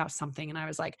talking about something, and I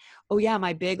was like, oh yeah,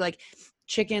 my big like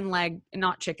chicken leg,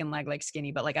 not chicken leg like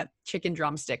skinny, but like a chicken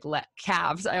drumstick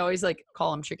calves. I always like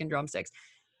call them chicken drumsticks.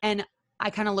 And I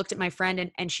kind of looked at my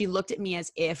friend, and she looked at me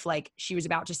as if like she was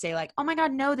about to say like, oh my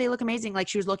God, no, they look amazing. Like,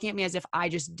 she was looking at me as if I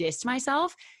just dissed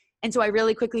myself. And so I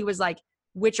really quickly was like,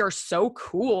 which are so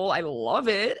cool. I love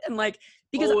it. And like,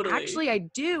 because Totally. actually I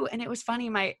do. And it was funny.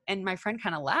 My friend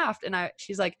kind of laughed, and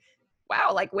she's like,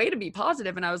 wow, like, way to be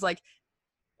positive. And I was like,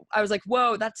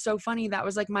 whoa, that's so funny. That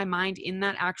was like my mind in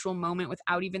that actual moment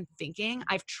without even thinking.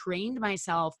 I've trained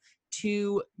myself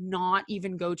to not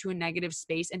even go to a negative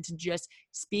space and to just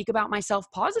speak about myself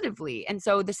positively. And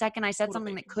so the second I said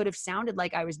something that could have sounded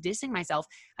like I was dissing myself,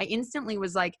 I instantly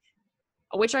was like,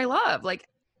 which I love, like,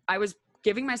 I was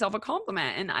giving myself a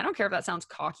compliment. And I don't care if that sounds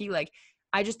cocky. Like,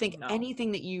 I just think No.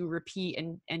 anything that you repeat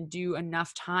and do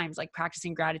enough times, like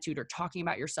practicing gratitude or talking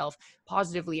about yourself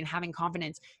positively and having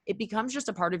confidence, it becomes just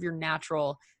a part of your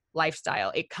natural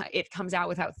lifestyle. It comes out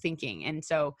without thinking. And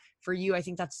so for you, I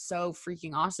think that's so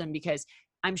freaking awesome, because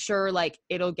I'm sure like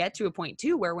it'll get to a point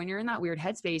too where when you're in that weird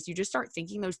headspace, you just start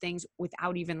thinking those things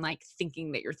without even like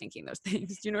thinking that you're thinking those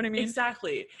things. Do you know what I mean?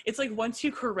 Exactly. It's like once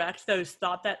you correct the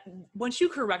thoughts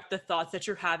that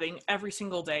you're having every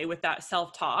single day with that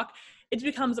self-talk, it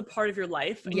becomes a part of your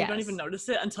life and you don't even Yes. notice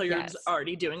it until you're just Yes.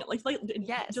 already doing it. Like just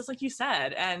Yes. like you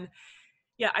said. And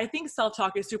yeah, I think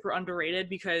self-talk is super underrated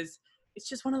because it's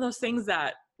just one of those things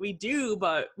that we do,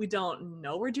 but we don't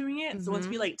know we're doing it. So once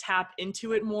we Mm-hmm. like tap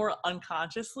into it more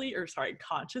consciously, we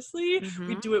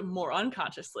Mm-hmm. do it more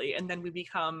unconsciously. And then we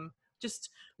become just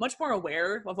much more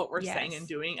aware of what we're saying and Yes.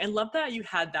 doing. I love that you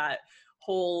had that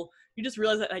you just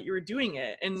realized that you were doing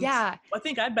it. And Yeah. I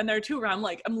think I've been there too, where I'm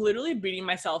like, I'm literally beating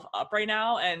myself up right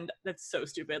now. And that's so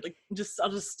stupid. Like, I'll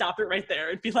just stop it right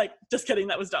there and be like, just kidding.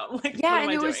 That was dumb. Like, what Yeah, am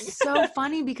and I it was doing? so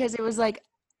funny because it was like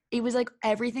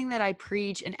everything that I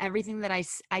preach and everything that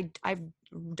I've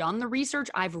done the research,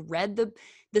 I've read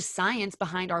the science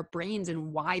behind our brains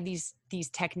and why these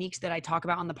techniques that I talk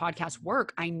about on the podcast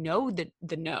work. I know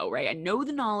the know, right? I know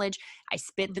the knowledge, I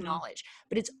spit the Hmm. knowledge,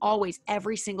 but it's always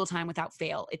every single time without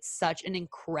fail. It's such an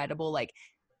incredible like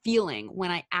feeling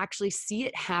when I actually see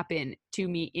it happen to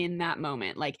me in that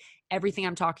moment. Like everything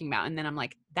I'm talking about. And then I'm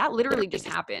like, that literally just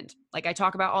happened. Like I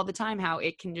talk about all the time how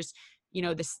it can just,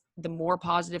 the more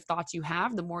positive thoughts you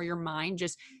have, the more your mind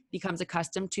just becomes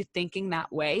accustomed to thinking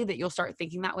that way, that you'll start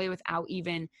thinking that way without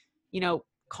even,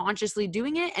 consciously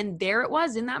doing it. And there it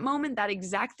was in that moment, that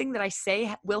exact thing that I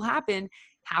say will happen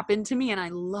happened to me. And I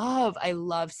love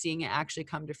seeing it actually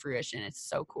come to fruition. It's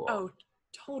so cool. Oh,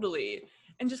 totally.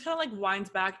 And just kind of like winds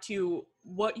back to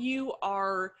what you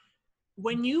are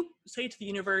when you say to the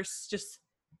universe, just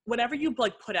whatever you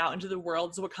like put out into the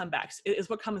world is what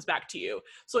comes back to you.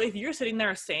 So if you're sitting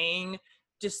there saying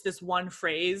just this one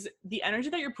phrase, the energy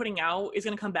that you're putting out is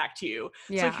going to come back to you.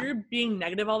 So if Yeah. you're being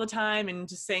negative all the time and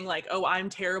just saying like, oh, I'm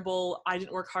terrible, I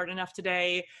didn't work hard enough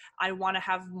today, I want to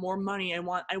have more money, I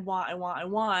want,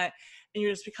 and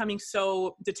you're just becoming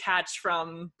so detached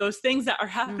from those things that are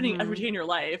happening every Mm-hmm. day in your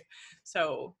life.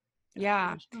 So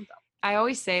yeah, Yeah. no. I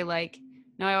always say like,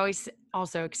 no, I always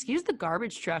also excuse the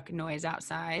garbage truck noise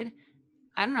outside.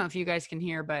 I don't know if you guys can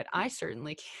hear, but I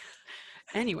certainly can.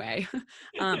 Anyway,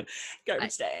 um, I,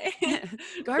 Garbage day.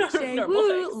 garbage day. Normal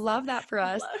Woo! things. Love that for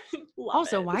us. Love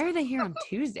Also, it. why are they here on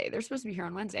Tuesday? They're supposed to be here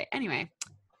on Wednesday. Anyway,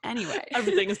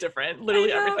 Everything is different. I Literally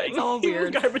know it's everything. all Even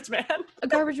weird. garbage man. A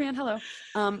garbage man, hello.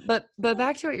 But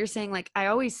back to what you're saying, like I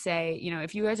always say,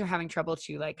 if you guys are having trouble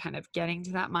to like kind of getting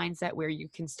to that mindset where you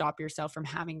can stop yourself from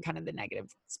having kind of the negative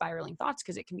spiraling thoughts,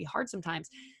 because it can be hard sometimes.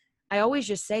 I always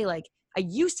just say like I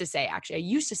used to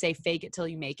say fake it till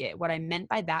you make it. What I meant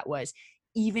by that was,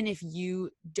 even if you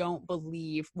don't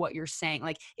believe what you're saying,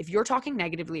 like if you're talking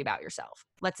negatively about yourself,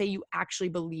 let's say you actually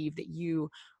believe that you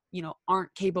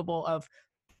aren't capable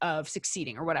of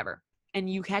succeeding or whatever, and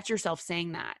you catch yourself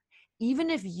saying that, even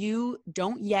if you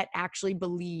don't yet actually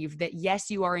believe that, yes,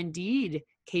 you are indeed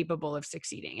capable of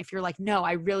succeeding, if you're like, no,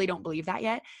 I really don't believe that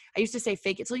yet, I used to say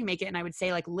fake it till you make it. And I would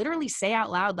say, like, literally say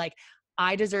out loud, like,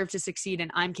 I deserve to succeed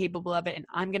and I'm capable of it and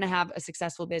I'm going to have a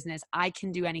successful business. I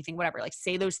can do anything, whatever. Like,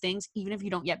 say those things, even if you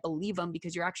don't yet believe them,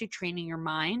 because you're actually training your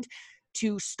mind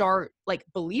to start like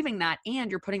believing that,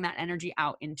 and you're putting that energy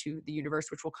out into the universe,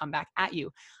 which will come back at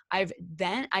you. I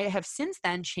have since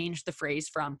then changed the phrase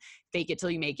from fake it till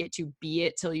you make it to be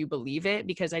it till you believe it,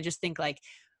 because I just think like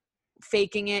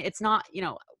faking it, it's not,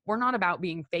 we're not about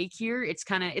being fake here. It's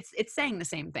kind of, it's saying the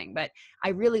same thing. But I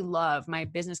really love, my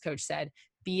business coach said,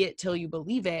 be it till you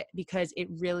believe it, because it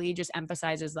really just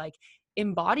emphasizes like,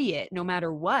 embody it no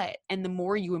matter what. And the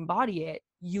more you embody it,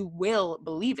 you will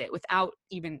believe it without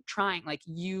even trying. Like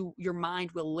your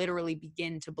mind will literally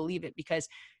begin to believe it, because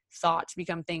thoughts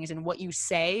become things, and what you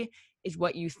say is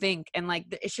what you think. And like,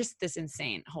 it's just this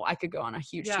insane whole, I could go on a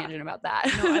huge Yeah. tangent about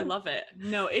No, I that. love it.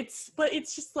 No, but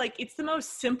it's just like, it's the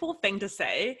most simple thing to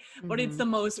say, but it's Hmm. the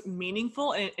most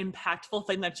meaningful and impactful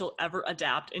thing that you'll ever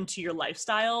adapt into your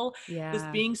lifestyle. Just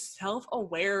Yeah. being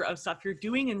self-aware of stuff you're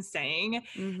doing and saying.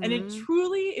 And Hmm.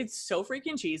 it's so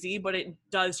freaking cheesy, but it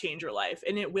does change your life,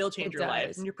 and it will change It your life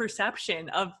and does. your perception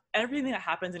of everything that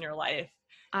happens in your life.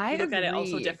 I You look at it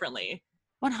also agree. differently.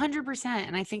 100%.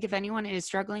 And I think if anyone is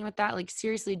struggling with that, like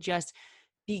seriously, just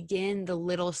begin the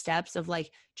little steps of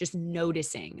like just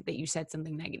noticing that you said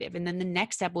something negative. And then the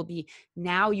next step will be,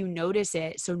 now you notice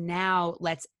it. So now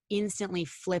let's instantly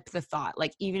flip the thought.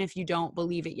 Like, even if you don't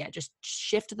believe it yet, just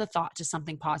shift the thought to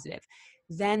something positive.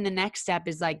 then the next step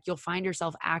is like, you'll find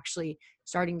yourself actually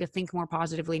starting to think more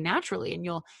positively naturally. And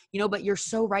you'll, but you're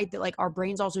so right that like our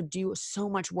brains also do so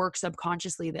much work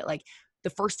subconsciously that like the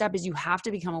first step is you have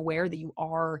to become aware that you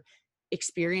are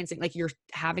experiencing, like you're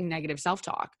having negative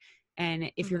self-talk.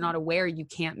 And if you're Mhm. not aware, you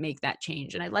can't make that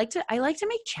change. And I like to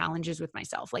make challenges with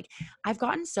myself. Like I've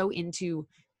gotten so into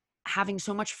having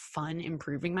so much fun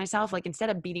improving myself. Like instead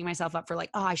of beating myself up for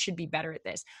like, oh, I should be better at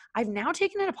this, I've now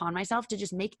taken it upon myself to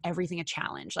just make everything a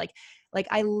challenge. Like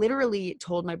I literally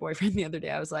told my boyfriend the other day,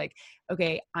 I was like,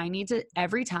 okay, I need to,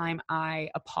 every time I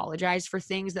apologize for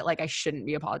things that like I shouldn't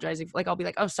be apologizing for, like I'll be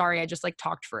like, oh, sorry, I just like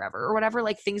talked forever or whatever,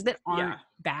 like things that aren't Yeah.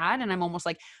 bad. And I'm almost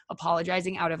like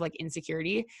apologizing out of like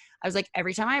insecurity. I was like,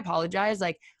 every time I apologize,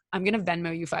 like I'm going to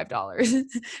Venmo you $5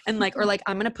 and like, or like,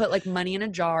 I'm going to put like money in a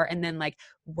jar and then like,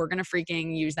 we're going to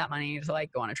freaking use that money to like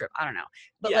go on a trip. I don't know.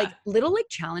 But like Yeah. little like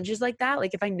challenges like that,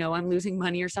 like if I know I'm losing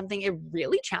money or something, it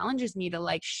really challenges me to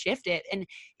like shift it. And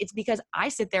it's because I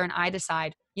sit there and I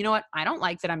decide, you know what? I don't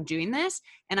like that I'm doing this.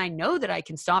 And I know that I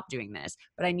can stop doing this,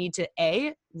 but I need to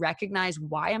A, recognize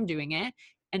why I'm doing it,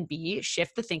 and B,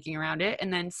 shift the thinking around it.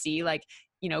 And then C, like,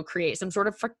 create some sort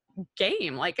of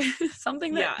game, like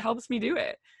something that Yeah. helps me do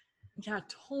it. Yeah,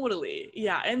 totally.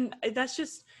 Yeah. And that's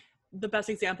just the best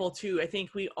example too. I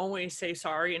think we always say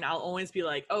sorry, and I'll always be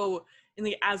like, oh, and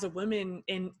like as a woman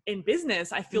in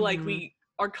business, I feel like Mm-hmm. we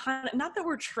are kind of, not that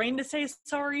we're trained to say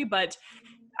sorry, but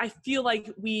I feel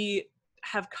like we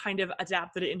have kind of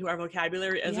adapted it into our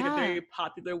vocabulary as like a Yeah. very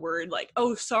popular word, like,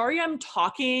 oh, sorry, I'm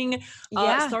talking,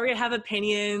 Yeah. sorry, I have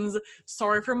opinions,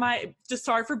 sorry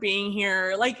for being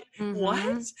here, like, what?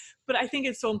 Mm-hmm. But I think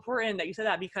it's so important that you said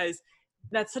that, because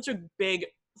that's such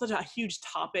a huge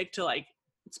topic to like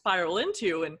spiral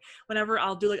into. And whenever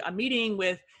I'll do like a meeting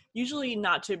with, usually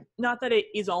not that it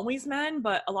is always men,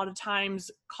 but a lot of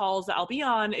times calls that I'll be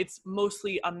on, it's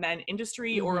mostly a men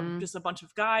industry or Mm-hmm. just a bunch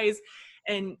of guys.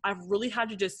 And I've really had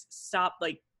to just stop,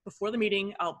 like before the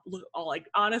meeting, I'll like,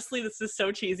 honestly, this is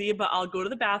so cheesy, but I'll go to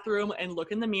the bathroom and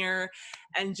look in the mirror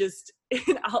and just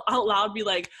I'll out loud be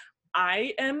like,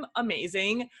 I am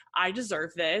amazing. I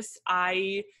deserve this.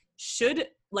 I should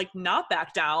like not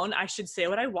back down. I should say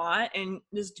what I want and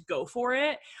just go for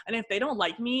it. And if they don't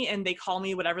like me and they call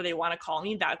me whatever they want to call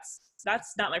me, that's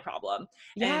not my problem.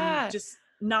 And Yeah. just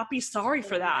not be sorry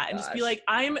for Oh my that, and just be gosh. like,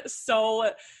 I'm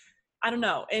so, I don't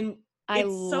know. And I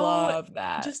it's so love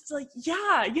that. just like,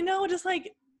 yeah, just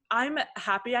like, I'm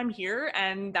happy I'm here,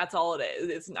 and that's all it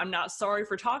is. I'm not sorry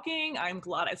for talking. I'm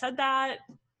glad I said that.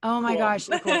 Oh my Cool. gosh,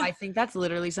 Nichole, I think that's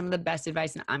literally some of the best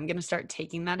advice. And I'm going to start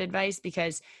taking that advice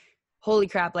because holy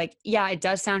crap, like, yeah, it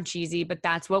does sound cheesy, but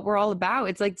that's what we're all about.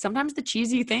 It's like sometimes the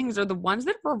cheesy things are the ones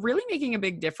that are really making a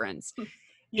big difference.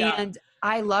 Yeah. And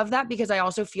I love that because I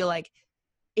also feel like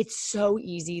it's so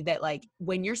easy that like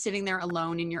when you're sitting there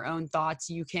alone in your own thoughts,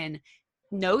 you can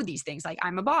know these things. Like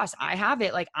I'm a boss, I have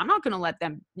it. Like I'm not going to let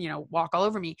them, walk all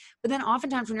over me. But then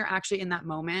oftentimes when you're actually in that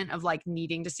moment of like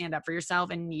needing to stand up for yourself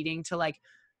and needing to like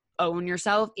own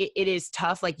yourself, it is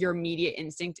tough. Like your immediate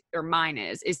instinct, or mine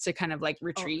is to kind of like Oh,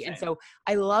 retreat. And same. so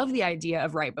I love the idea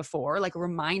of right before, like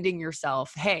reminding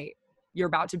yourself, hey, you're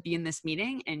about to be in this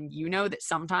meeting and you know that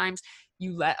sometimes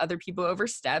you let other people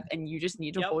overstep and you just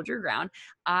need to Yep. hold your ground.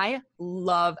 I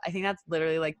think that's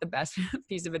literally like the best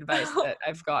piece of advice that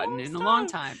I've gotten Oh, in a long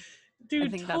stop. time. I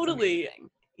Dude, think that's totally. amazing.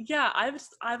 Yeah,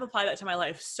 I've applied that to my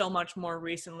life so much more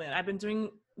recently. And I've been doing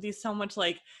these so much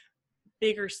like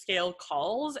bigger scale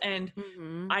calls, and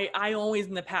Mm-hmm. I always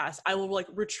in the past, I will like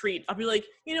retreat. I'll be like,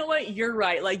 you know what, you're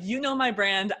right. Like, my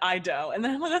brand, I don't. And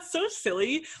then I'm like, that's so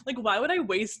silly. Like, why would I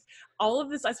waste all of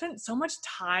this? I spent so much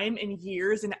time and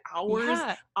years and hours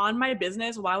Yeah. on my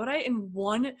business. Why would I in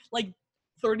one like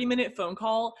 30-minute phone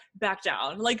call back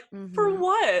down? Like, for Mm-hmm.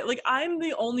 what? Like, I'm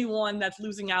the only one that's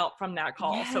losing out from that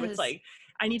call. So it's Yes. like,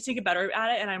 I need to get better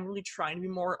at it, and I'm really trying to be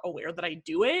more aware that I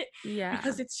do it, Yeah.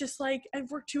 because it's just like I've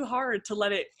worked too hard to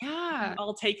let it be Yeah.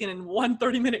 all taken in one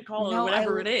 30-minute call or No,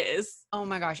 whatever it is. oh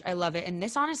my gosh, I love it. And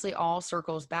this honestly all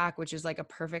circles back, which is like a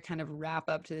perfect kind of wrap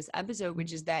up to this episode,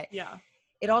 which is that Yeah.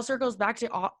 it all circles back to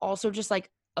also just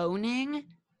like owning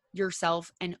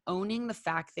yourself and owning the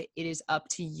fact that it is up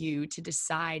to you to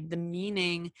decide the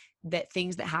meaning that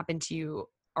things that happen to you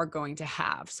are going to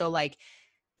have. So like,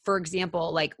 for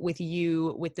example, like with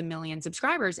you with the 1,000,000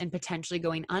 subscribers and potentially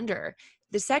going under,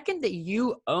 the second that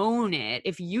you own it,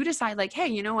 if you decide like, hey,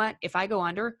 you know what, if I go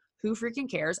under, who freaking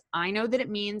cares? I know that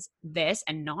it means this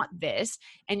and not this.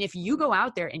 And if you go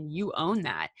out there and you own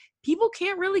that, people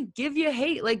can't really give you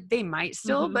hate. Like they might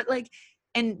still, Mm-hmm. but like,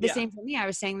 and the Yeah. same for me. I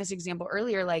was saying this example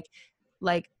earlier, like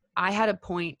I had a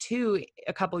point too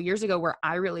a couple years ago where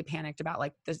I really panicked about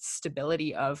like the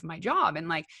stability of my job. And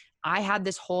like, I had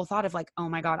this whole thought of like, oh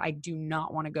my God, I do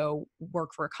not want to go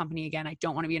work for a company again. I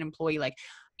don't want to be an employee. Like,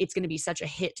 it's going to be such a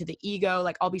hit to the ego.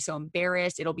 Like, I'll be so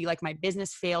embarrassed. It'll be like my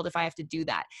business failed if I have to do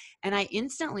that. And I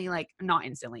instantly, like, not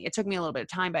instantly, it took me a little bit of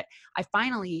time, but I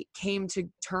finally came to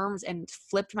terms and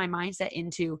flipped my mindset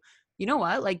into, you know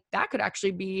what, like that could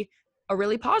actually be a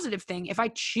really positive thing if I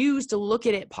choose to look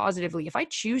at it positively. If I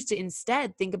choose to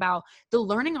instead think about the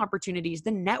learning opportunities,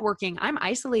 the networking. I'm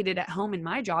isolated at home in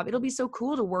my job. It'll be so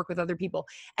cool to work with other people.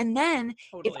 And then if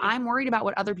Totally. I'm worried about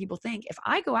what other people think, if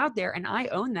I go out there and I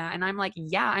own that and I'm like,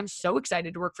 yeah, I'm so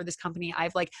excited to work for this company. I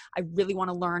really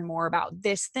want to learn more about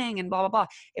this thing and blah, blah, blah.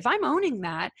 If I'm owning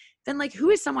that, then like,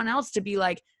 who is someone else to be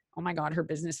like, oh my God, her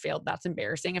business failed. That's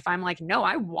embarrassing. If I'm like, no,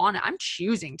 I'm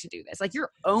choosing to do this. Like,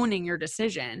 you're owning your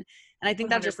decision. And I think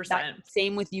that just that 100%.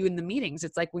 same with you in the meetings.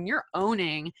 It's like when you're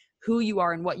owning who you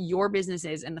are and what your business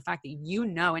is and the fact that you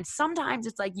know, and sometimes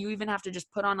it's like you even have to just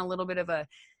put on a little bit of a,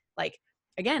 like,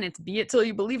 again, it's be it till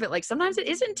you believe it. Like sometimes it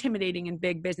is intimidating in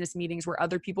big business meetings where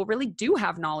other people really do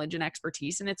have knowledge and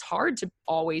expertise. And it's hard to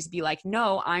always be like,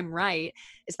 no, I'm right.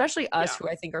 Especially us Yeah. who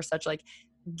I think are such like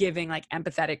giving, like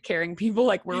empathetic, caring people.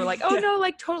 Like we're like, oh Yeah. no,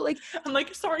 like totally, like, I'm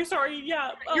like, sorry.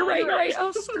 Yeah. you're right. You're right.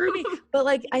 Oh, screw me. But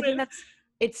like, I think Win.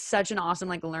 it's such an awesome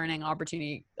like learning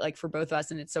opportunity like for both of us.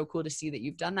 And it's so cool to see that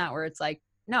you've done that where it's like,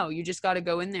 no, you just got to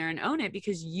go in there and own it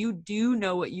because you do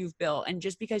know what you've built. And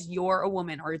just because you're a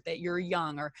woman or that you're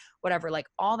young or whatever, like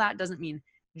all that doesn't mean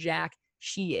jack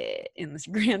shit in this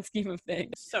grand scheme of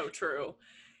things. So true.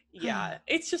 Yeah,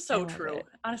 it's just I so love true. it.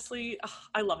 Honestly,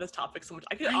 I love this topic so much.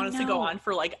 I could I honestly go know. on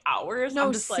for like hours. No,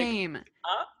 I'm just like, same.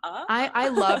 uh, uh, I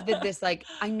uh. love that this, like,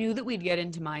 I knew that we'd get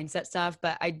into mindset stuff,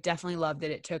 but I definitely love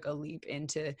that it took a leap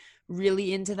into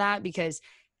really into that because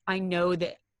I know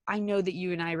that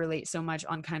you and I relate so much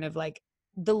on kind of like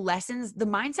the lessons, the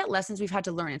mindset lessons we've had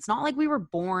to learn. It's not like we were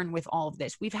born with all of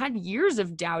this. We've had years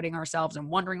of doubting ourselves and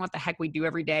wondering what the heck we do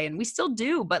every day. And we still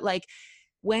do, but like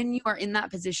when you are in that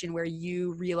position where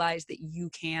you realize that you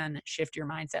can shift your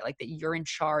mindset, like that you're in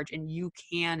charge and you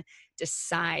can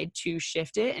decide to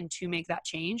shift it and to make that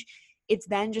change, it's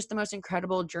then just the most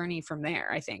incredible journey from there,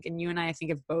 I think. And you and I think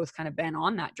have both kind of been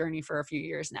on that journey for a few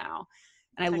years now.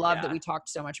 And I Heck love that yeah. we talked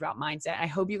so much about mindset. I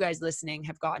hope you guys listening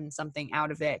have gotten something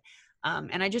out of it.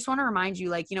 And I just want to remind you,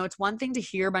 like, you know, it's one thing to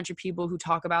hear a bunch of people who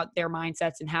talk about their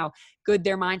mindsets and how good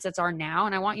their mindsets are now.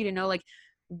 And I want you to know, like,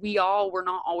 we're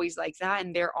not always like that.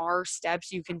 And there are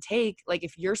steps you can take. Like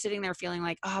if you're sitting there feeling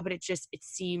like, oh, but it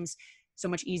seems so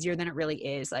much easier than it really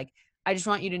is. Like, I just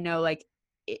want you to know, like,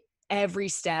 every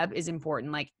step is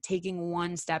important. Like taking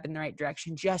one step in the right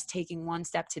direction, just taking one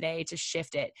step today to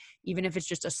shift it, even if it's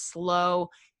just a slow,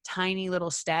 tiny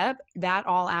little step, that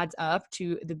all adds up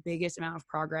to the biggest amount of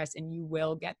progress and you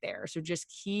will get there. So just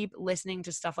keep listening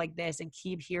to stuff like this and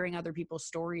keep hearing other people's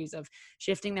stories of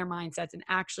shifting their mindsets and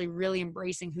actually really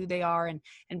embracing who they are and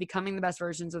becoming the best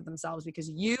versions of themselves because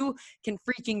you can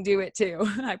freaking do it too.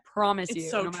 I promise It's you,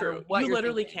 so no matter true. what You you're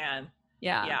literally thinking. can.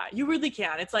 Yeah. Yeah, you really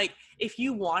can. It's like if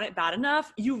you want it bad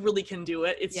enough, you really can do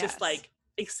it. It's just Yes. like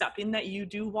accepting that you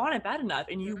do want it bad enough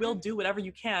and you will do whatever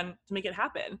you can to make it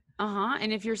happen.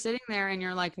 And if you're sitting there and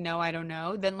you're like, no, I don't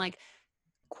know, then like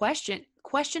question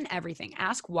everything.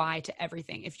 Ask why to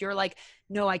everything. If you're like,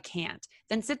 no, I can't,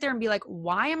 then sit there and be like,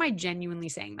 why am I genuinely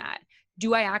saying that?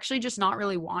 Do I actually just not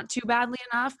really want to badly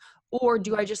enough? Or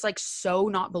do I just like so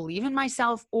not believe in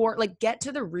myself? Or like get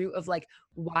to the root of like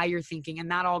why you're thinking. And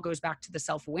that all goes back to the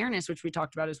self-awareness, which we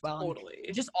talked about as well. And it Totally.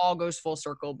 just all goes full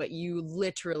circle, but you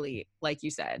literally, like you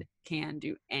said, can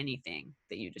do anything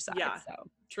that you decide. Yeah, So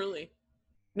truly.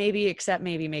 maybe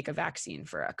make a vaccine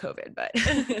for COVID, but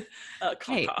cough,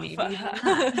 hey, cough. maybe even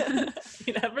that.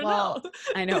 You never Well, know.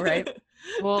 I know, right?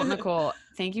 Well, Nichole,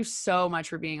 thank you so much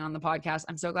for being on the podcast.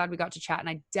 I'm so glad we got to chat and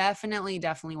I definitely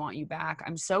want you back.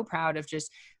 I'm so proud of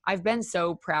I've been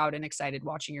so proud and excited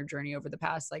watching your journey over the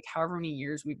past, like however many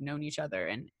years we've known each other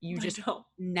and you just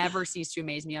never cease to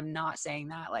amaze me. I'm not saying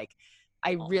that like,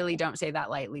 I really don't say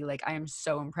that lightly. Like I am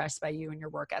so impressed by you and your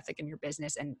work ethic and your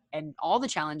business and all the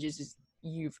challenges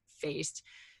you've faced.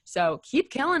 So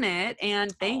keep killing it.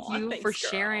 And thank you for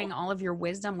sharing all of your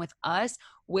wisdom with us.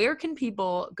 Where can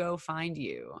people go find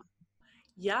you?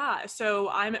 Yeah. So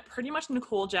I'm pretty much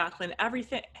Nichole Jacklyne,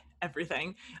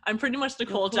 everything. I'm pretty much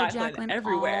Nichole Jacklyne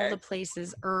everywhere. All the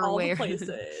places. All the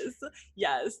places.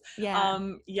 Yes. Yeah.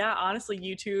 Yeah, honestly,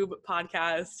 YouTube,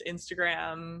 podcast,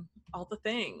 Instagram, all the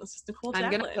things. Just Nichole Jacklyne.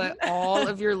 I'm going to put all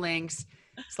of your links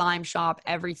slime shop,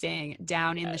 everything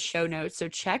down in the show notes. So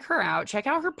check her out. Check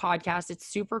out her podcast. It's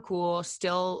super cool.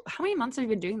 Still, how many months have you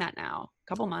been doing that now? A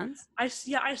couple months? I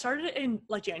started it in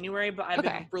like January, but I've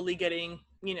been really getting,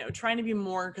 trying to be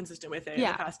more consistent with it in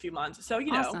the past few months. So,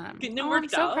 getting it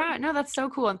worked out. Proud. No, that's so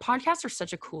cool. And podcasts are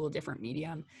such a cool, different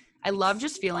medium. I love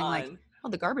just feeling like, oh,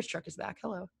 the garbage truck is back.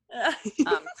 Hello.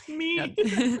 Me.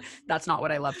 No, that's not what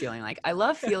I love feeling like. I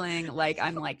love feeling like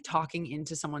I'm like talking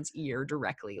into someone's ear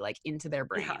directly, like into their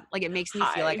brain. Yeah. Like it makes me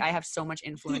feel like I have so much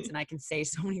influence and I can say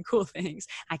so many cool things.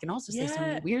 I can also say so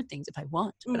many weird things if I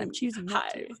want, but I'm choosing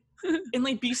not to. And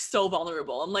like be so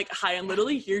vulnerable. I'm like, hi, I'm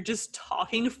literally here just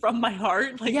talking from my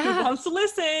heart. Like who wants to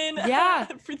listen? Yeah.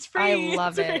 It's free. I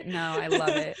love it. No, I love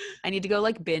it. I need to go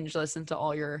like binge listen to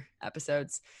all your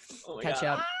episodes. Catch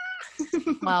up.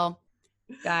 Well,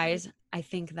 guys, I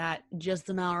think that just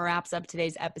about wraps up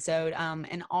today's episode.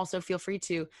 And also feel free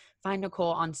to find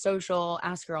Nichole on social,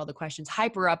 ask her all the questions,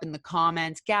 hype her up in the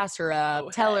comments, gas her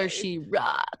up, tell her she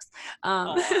rocks.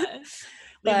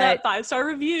 Leave that 5-star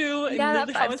review. Yeah, that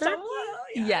 5-star.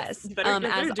 Yes. Better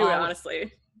do it,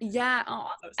 honestly. Yeah.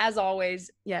 As always,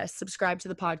 yes. Subscribe to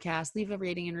the podcast. Leave a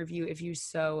rating and review if you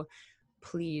so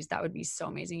please. That would be so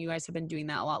amazing. You guys have been doing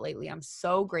that a lot lately. I'm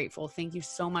so grateful. Thank you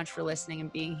so much for listening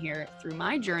and being here through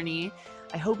my journey.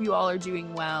 I hope you all are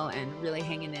doing well and really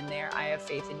hanging in there. I have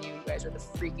faith in you. You guys are the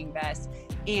freaking best.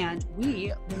 And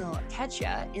we will catch you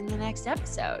in the next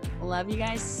episode. Love you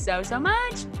guys so, so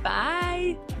much.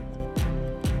 Bye.